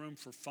of any room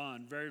for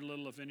fun, very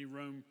little of any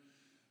room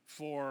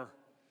for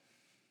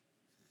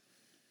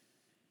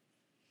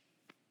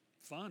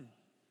fun.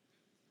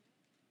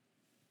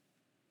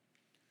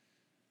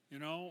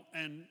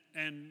 And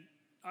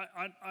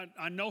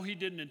I know he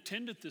didn't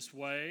intend it this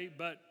way,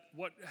 but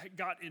what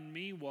got in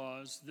me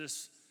was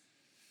this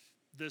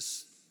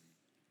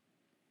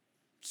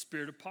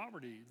spirit of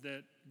poverty,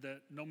 that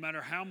no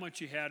matter how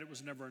much you had, it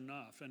was never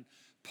enough. And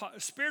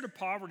spirit of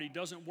poverty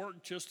doesn't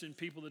work just in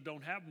people that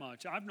don't have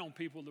much. I've known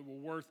people that were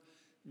worth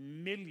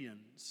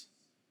millions.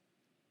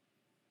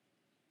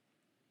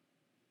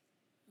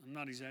 I'm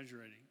not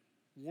exaggerating.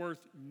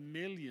 Worth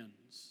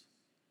millions.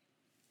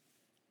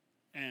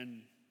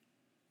 And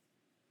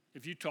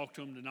if you talk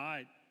to them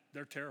tonight,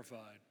 they're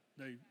terrified.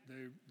 They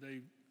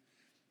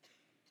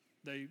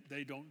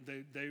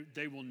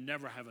will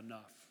never have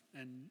enough.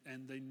 And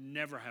they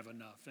never have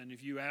enough. And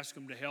if you ask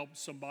them to help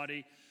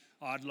somebody,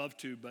 I'd love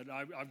to, but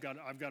I've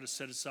got to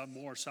set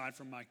more aside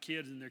from my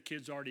kids, and their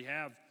kids already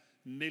have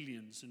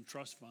millions in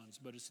trust funds,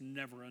 but it's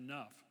never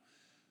enough,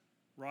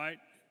 right?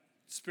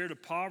 Spirit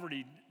of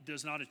poverty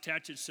does not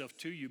attach itself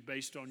to you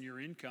based on your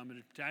income.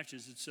 It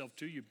attaches itself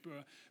to you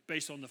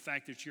based on the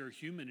fact that you're a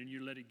human and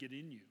you let it get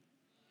in you.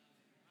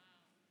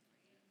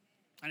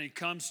 And it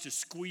comes to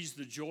squeeze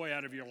the joy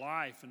out of your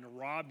life and to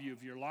rob you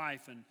of your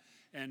life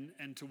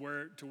and to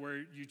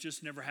where you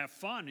just never have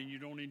fun and you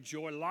don't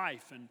enjoy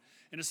life. And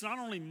it's not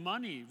only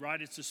money,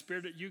 right? It's a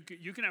spirit that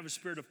you can have a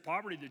spirit of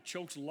poverty that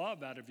chokes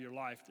love out of your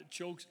life, that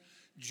chokes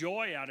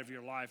joy out of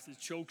your life, that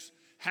chokes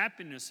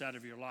happiness out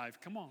of your life.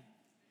 Come on.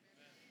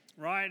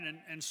 Right?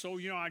 And so,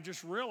 I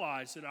just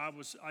realized that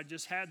I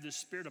just had this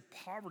spirit of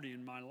poverty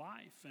in my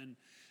life.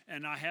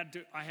 And I had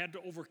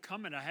to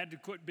overcome it. I had to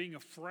quit being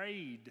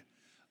afraid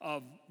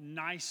of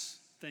nice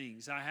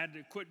things. I had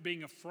to quit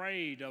being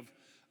afraid of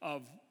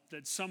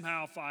that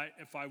somehow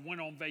if I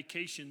went on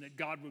vacation that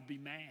God would be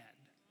mad.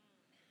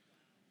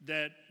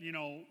 That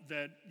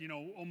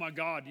oh my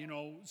God,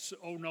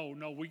 oh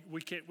no,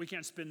 we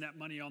can't spend that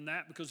money on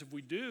that, because if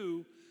we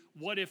do,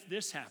 what if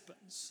this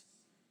happens?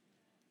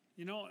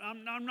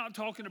 I'm not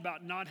talking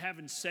about not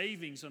having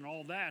savings and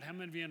all that. How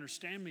many of you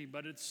understand me?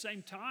 But at the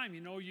same time,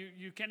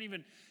 you can't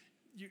even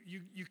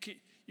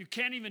you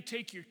can't even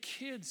take your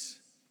kids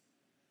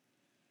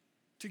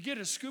to get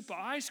a scoop of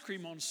ice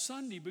cream on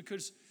Sunday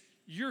because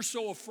you're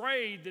so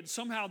afraid that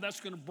somehow that's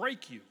going to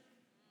break you.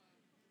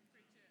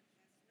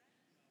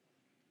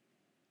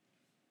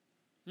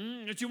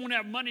 That you won't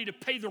have money to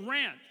pay the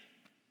rent.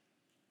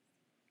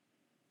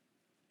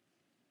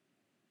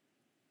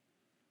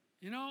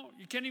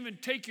 You can't even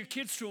take your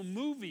kids to a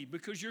movie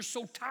because you're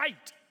so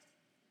tight.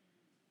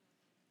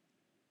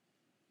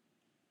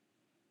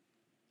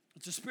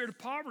 It's a spirit of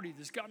poverty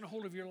that's gotten a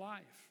hold of your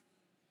life.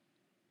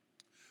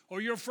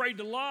 Or you're afraid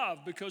to love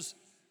because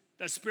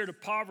that spirit of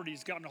poverty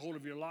has gotten a hold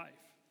of your life.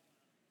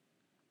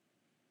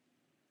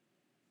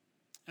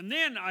 And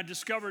then I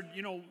discovered,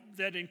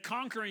 that in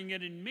conquering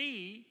it in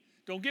me,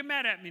 don't get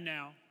mad at me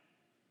now,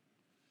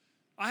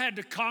 I had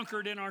to conquer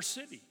it in our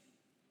city.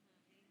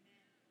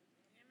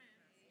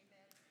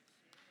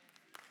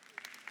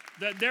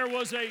 That there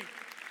was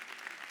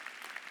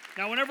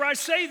now whenever I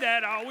say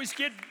that, I always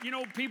get,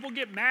 people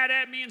get mad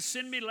at me and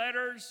send me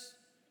letters.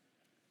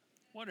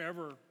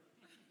 Whatever.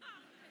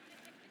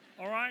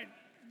 All right?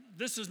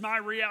 This is my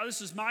reality.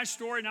 This is my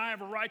story, and I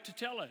have a right to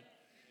tell it.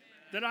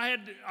 That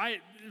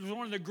it was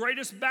one of the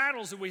greatest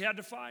battles that we had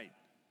to fight.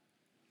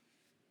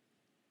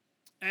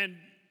 And,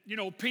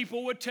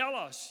 people would tell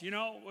us,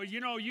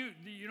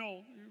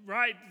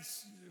 right?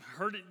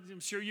 Heard it, I'm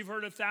sure you've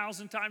heard it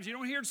 1,000 times. You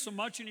don't hear it so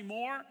much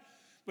anymore.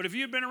 But if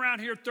you'd been around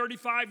here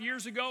 35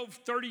 years ago,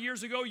 30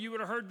 years ago, you would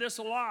have heard this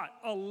a lot.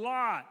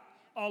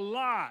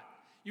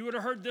 You would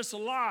have heard this a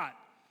lot.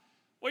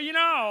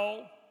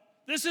 Well,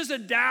 this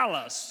isn't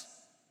Dallas.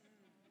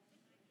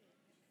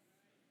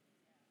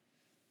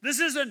 This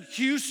isn't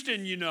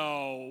Houston,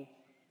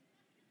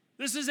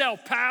 This is El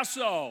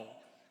Paso,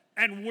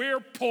 and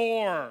we're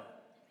poor.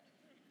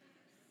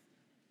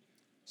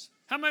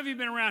 How many of you have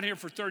been around here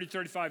for 30,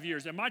 35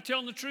 years? Am I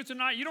telling the truth or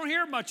not? You don't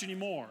hear it much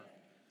anymore.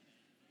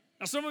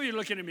 Now, some of you are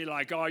looking at me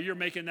like, oh, you're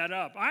making that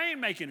up. I ain't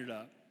making it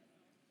up.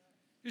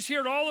 You just hear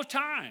it all the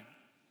time.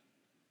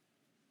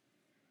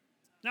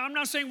 Now, I'm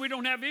not saying we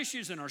don't have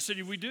issues in our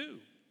city. We do.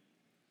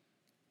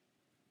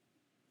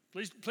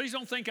 Please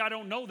don't think I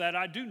don't know that.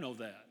 I do know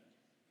that.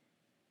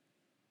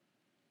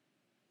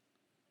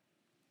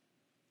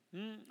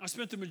 I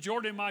spent the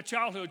majority of my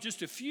childhood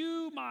just a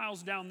few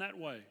miles down that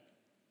way.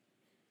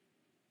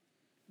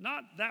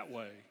 Not that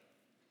way.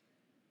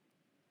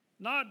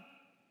 Not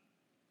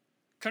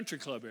country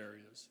club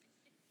areas.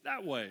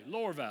 That way,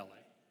 Lower Valley.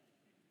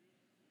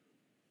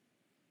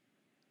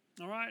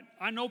 All right?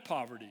 I know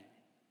poverty.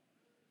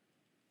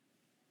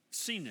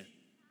 Seen it.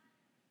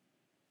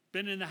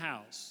 Been in the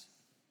house.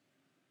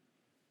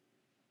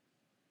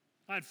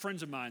 I had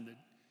friends of mine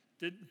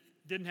that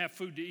didn't have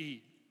food to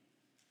eat.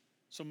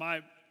 So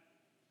I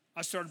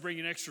started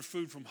bringing extra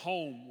food from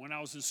home when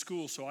I was in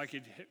school so I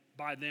could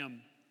buy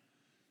them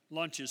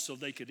lunches so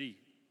they could eat.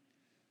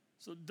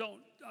 So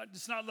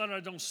it's not that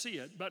I don't see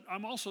it, but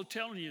I'm also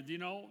telling you,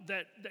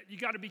 that you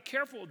got to be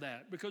careful with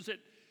that, because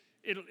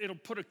it'll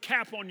put a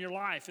cap on your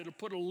life. It'll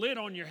put a lid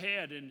on your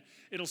head, and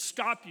it'll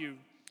stop you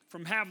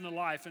from having the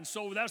life. And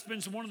so that's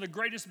been one of the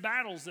greatest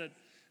battles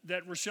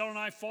that Rochelle and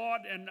I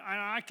fought, and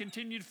I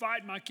continue to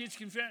fight, my kids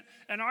can fight,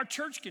 and our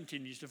church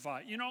continues to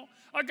fight.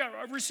 I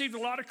received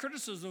a lot of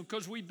criticism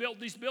because we built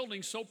these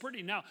buildings so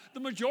pretty. Now, the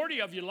majority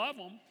of you love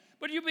them,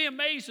 but you'd be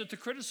amazed at the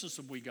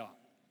criticism we got.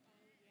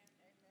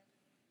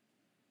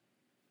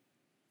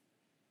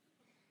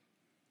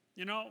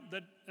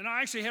 And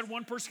I actually had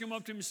one person come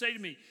up to me and say to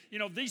me,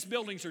 these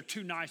buildings are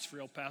too nice for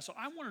El Paso.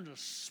 I wanted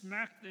to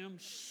smack them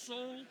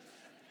so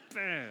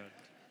bad.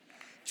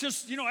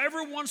 Just,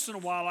 every once in a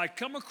while I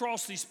come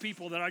across these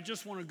people that I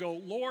just want to go,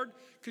 Lord,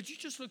 could you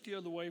just look the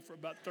other way for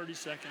about 30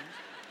 seconds?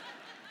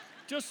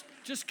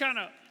 just kind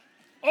of,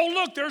 oh,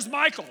 look, there's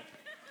Michael.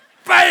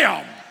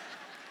 Bam!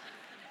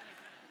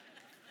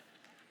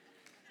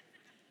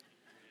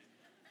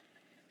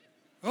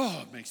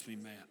 Oh, it makes me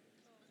mad.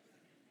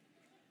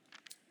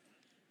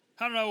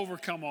 How did I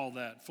overcome all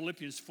that?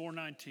 Philippians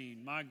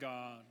 4:19, my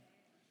God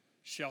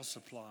shall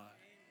supply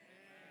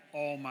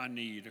all my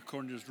need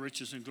according to his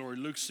riches and glory.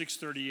 Luke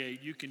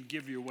 6:38, you can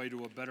give your way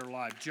to a better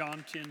life.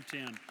 John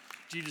 10:10,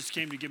 Jesus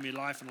came to give me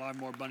life and life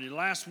more abundantly.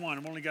 Last one,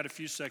 I've only got a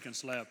few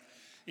seconds left.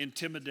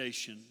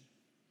 Intimidation.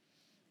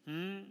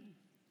 You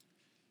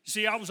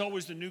see, I was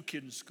always the new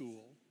kid in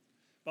school.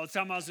 By the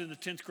time I was in the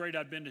 10th grade,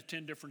 I'd been to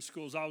 10 different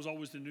schools. I was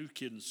always the new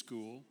kid in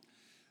school.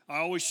 I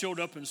always showed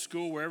up in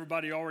school where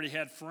everybody already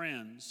had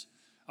friends.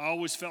 I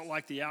always felt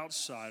like the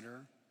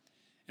outsider.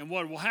 And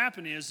what will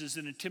happen is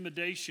an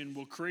intimidation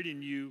will create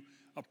in you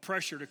a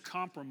pressure to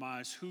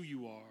compromise who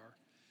you are.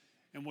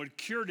 And what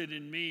cured it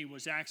in me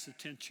was Acts the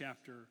 10th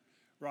chapter,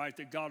 right?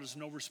 That God is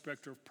no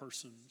respecter of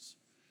persons.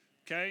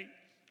 Okay?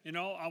 You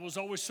know, I was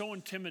always so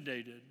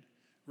intimidated,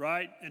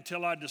 right?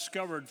 Until I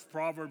discovered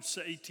Proverbs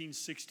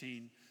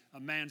 18:16. A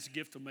man's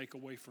gift will make a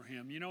way for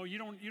him. You know, you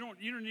don't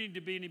need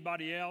to be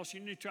anybody else. You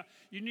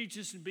need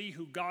just to be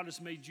who God has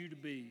made you to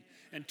be.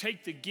 And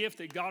take the gift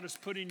that God has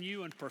put in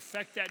you and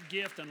perfect that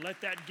gift and let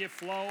that gift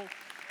flow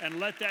and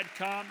let that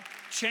come.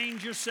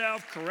 Change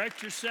yourself,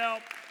 correct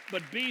yourself,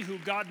 but be who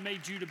God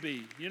made you to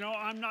be. You know,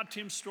 I'm not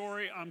Tim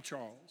Story, I'm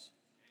Charles.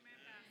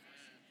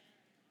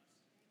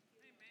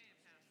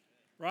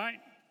 Right?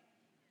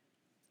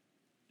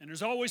 And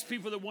there's always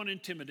people that want to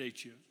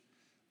intimidate you.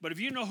 But if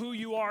you know who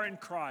you are in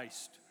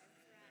Christ,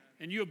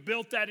 and you have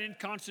built that in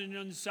constant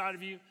inside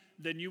of you,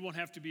 then you won't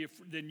have to be,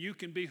 then you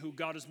can be who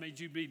God has made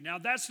you to be. Now,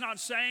 that's not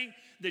saying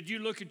that you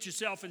look at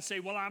yourself and say,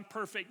 well, I'm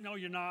perfect. No,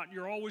 you're not.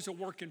 You're always a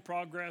work in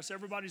progress.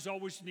 Everybody's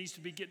always needs to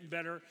be getting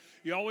better.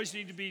 You always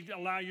need to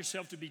allow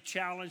yourself to be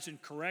challenged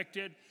and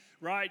corrected,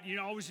 right? You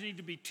always need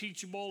to be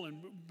teachable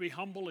and be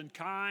humble and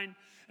kind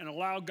and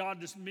allow God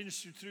to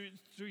minister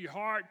through your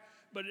heart.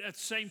 But at the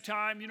same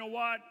time, you know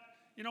what?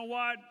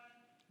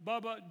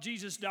 Bubba,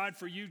 Jesus died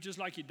for you just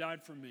like he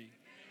died for me.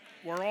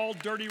 We're all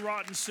dirty,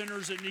 rotten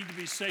sinners that need to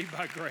be saved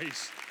by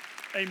grace.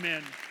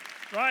 Amen.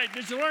 Right?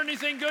 Did you learn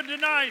anything good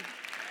tonight?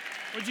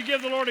 Would you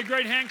give the Lord a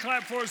great hand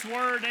clap for his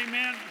word?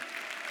 Amen.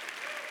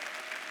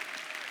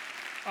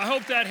 I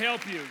hope that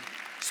helped you.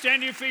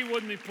 Stand to your feet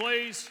with me,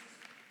 please.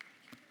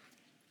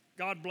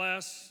 God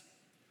bless.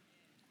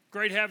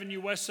 Great having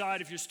you,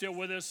 Westside, if you're still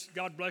with us.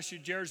 God bless you.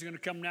 Jared's going to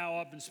come now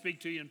up and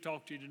speak to you and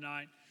talk to you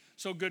tonight.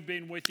 So good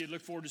being with you.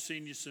 Look forward to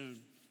seeing you soon.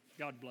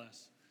 God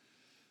bless.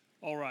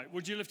 All right.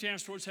 Would you lift your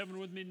hands towards heaven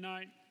with me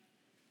tonight?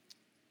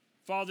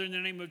 Father, in the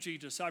name of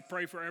Jesus, I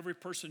pray for every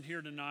person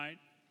here tonight.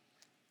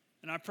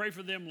 And I pray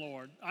for them,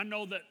 Lord. I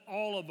know that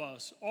all of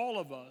us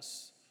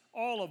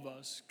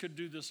could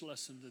do this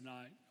lesson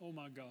tonight. Oh,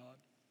 my God.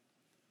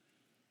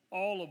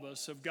 All of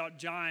us have got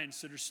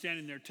giants that are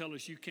standing there telling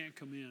us you can't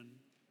come in.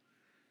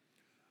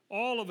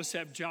 All of us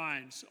have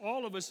giants.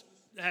 All of us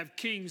have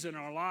kings in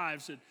our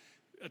lives that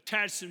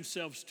attach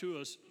themselves to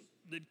us,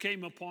 that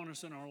came upon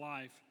us in our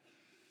life.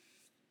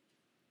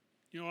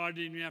 You know, I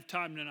didn't even have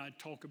time tonight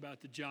to talk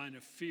about the giant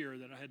of fear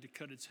that I had to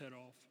cut its head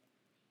off.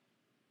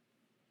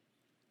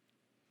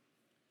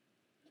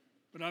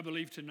 But I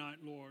believe tonight,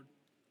 Lord,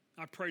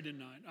 I pray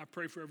tonight. I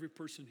pray for every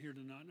person here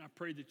tonight, and I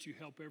pray that you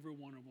help every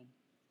one of them.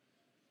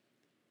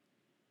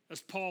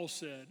 As Paul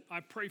said, I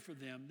pray for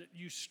them that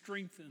you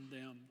strengthen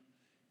them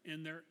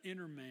in their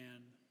inner man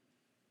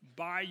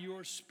by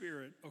your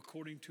Spirit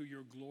according to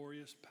your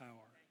glorious power.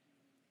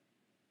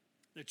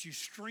 That you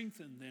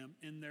strengthen them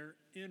in their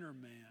inner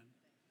man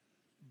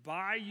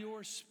by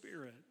your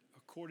Spirit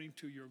according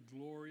to your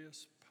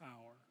glorious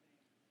power.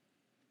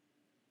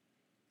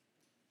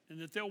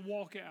 And that they'll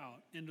walk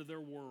out into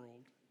their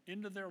world,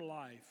 into their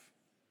life,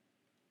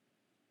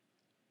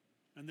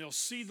 and they'll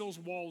see those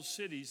walled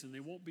cities and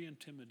they won't be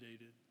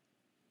intimidated.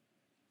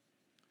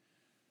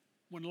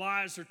 When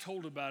lies are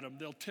told about them,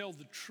 they'll tell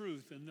the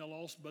truth, and they'll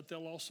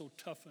also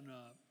toughen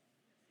up.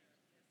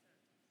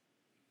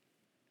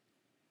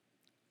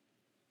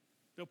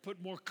 They'll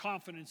put more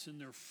confidence in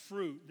their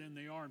fruit than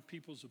they are in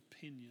people's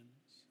opinions.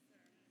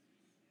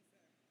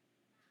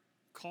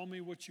 Call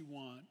me what you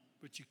want,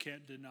 but you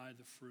can't deny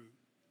the fruit.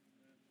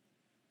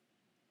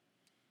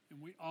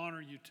 And we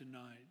honor you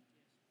tonight.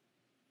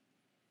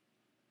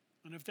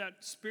 And if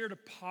that spirit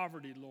of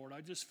poverty, Lord,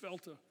 I just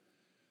felt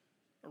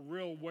a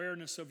real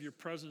awareness of your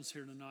presence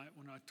here tonight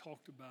when I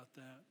talked about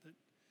that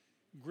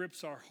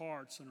grips our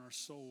hearts and our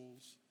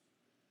souls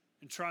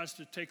and tries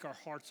to take our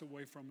hearts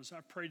away from us. I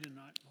pray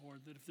tonight,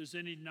 Lord, that if there's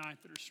any tonight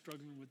that are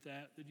struggling with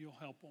that you'll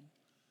help them,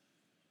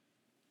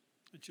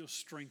 that you'll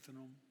strengthen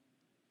them,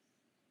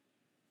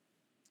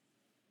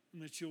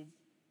 and that you'll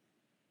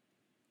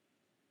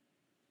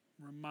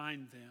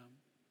remind them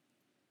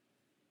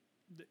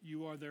that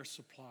you are their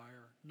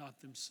supplier,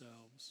 not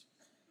themselves.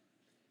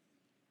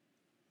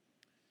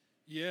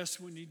 Yes,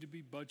 we need to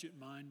be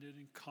budget-minded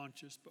and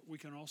conscious, but we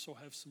can also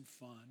have some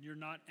fun. You're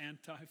not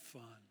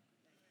anti-fun.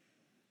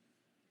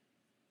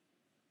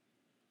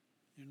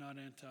 You're not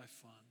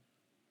anti-fun.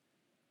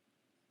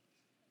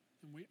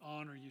 And we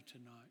honor you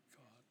tonight,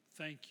 God.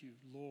 Thank you,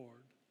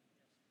 Lord,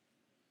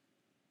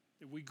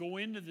 that we go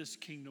into this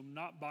kingdom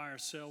not by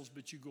ourselves,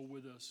 but you go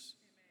with us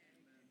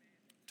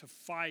to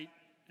fight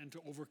and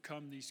to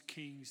overcome these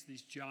kings,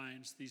 these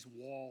giants, these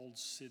walled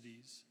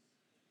cities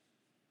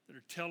that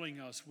are telling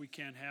us we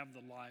can't have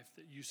the life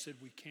that you said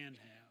we can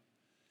have,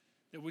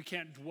 that we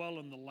can't dwell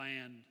in the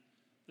land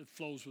that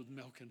flows with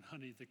milk and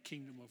honey, the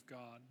kingdom of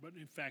God, but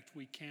in fact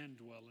we can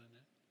dwell in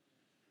it.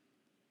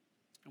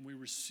 And we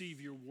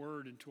receive your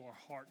word into our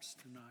hearts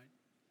tonight,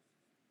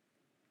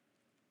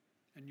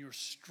 and your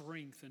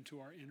strength into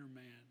our inner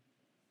man.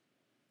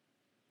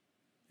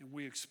 And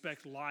we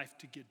expect life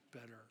to get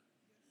better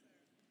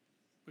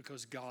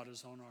because God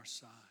is on our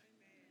side.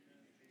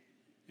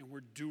 And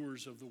we're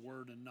doers of the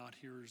word and not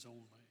hearers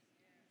only.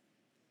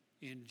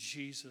 In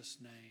Jesus'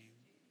 name.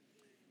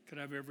 Could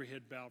I have every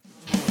head bowed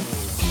for 2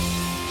 minutes?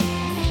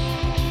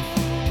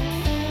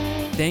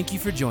 Thank you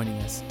for joining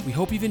us. We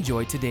hope you've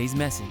enjoyed today's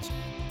message.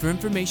 For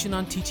information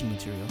on teaching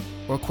material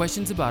or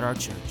questions about our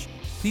church,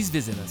 please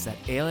visit us at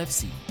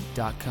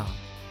alfc.com.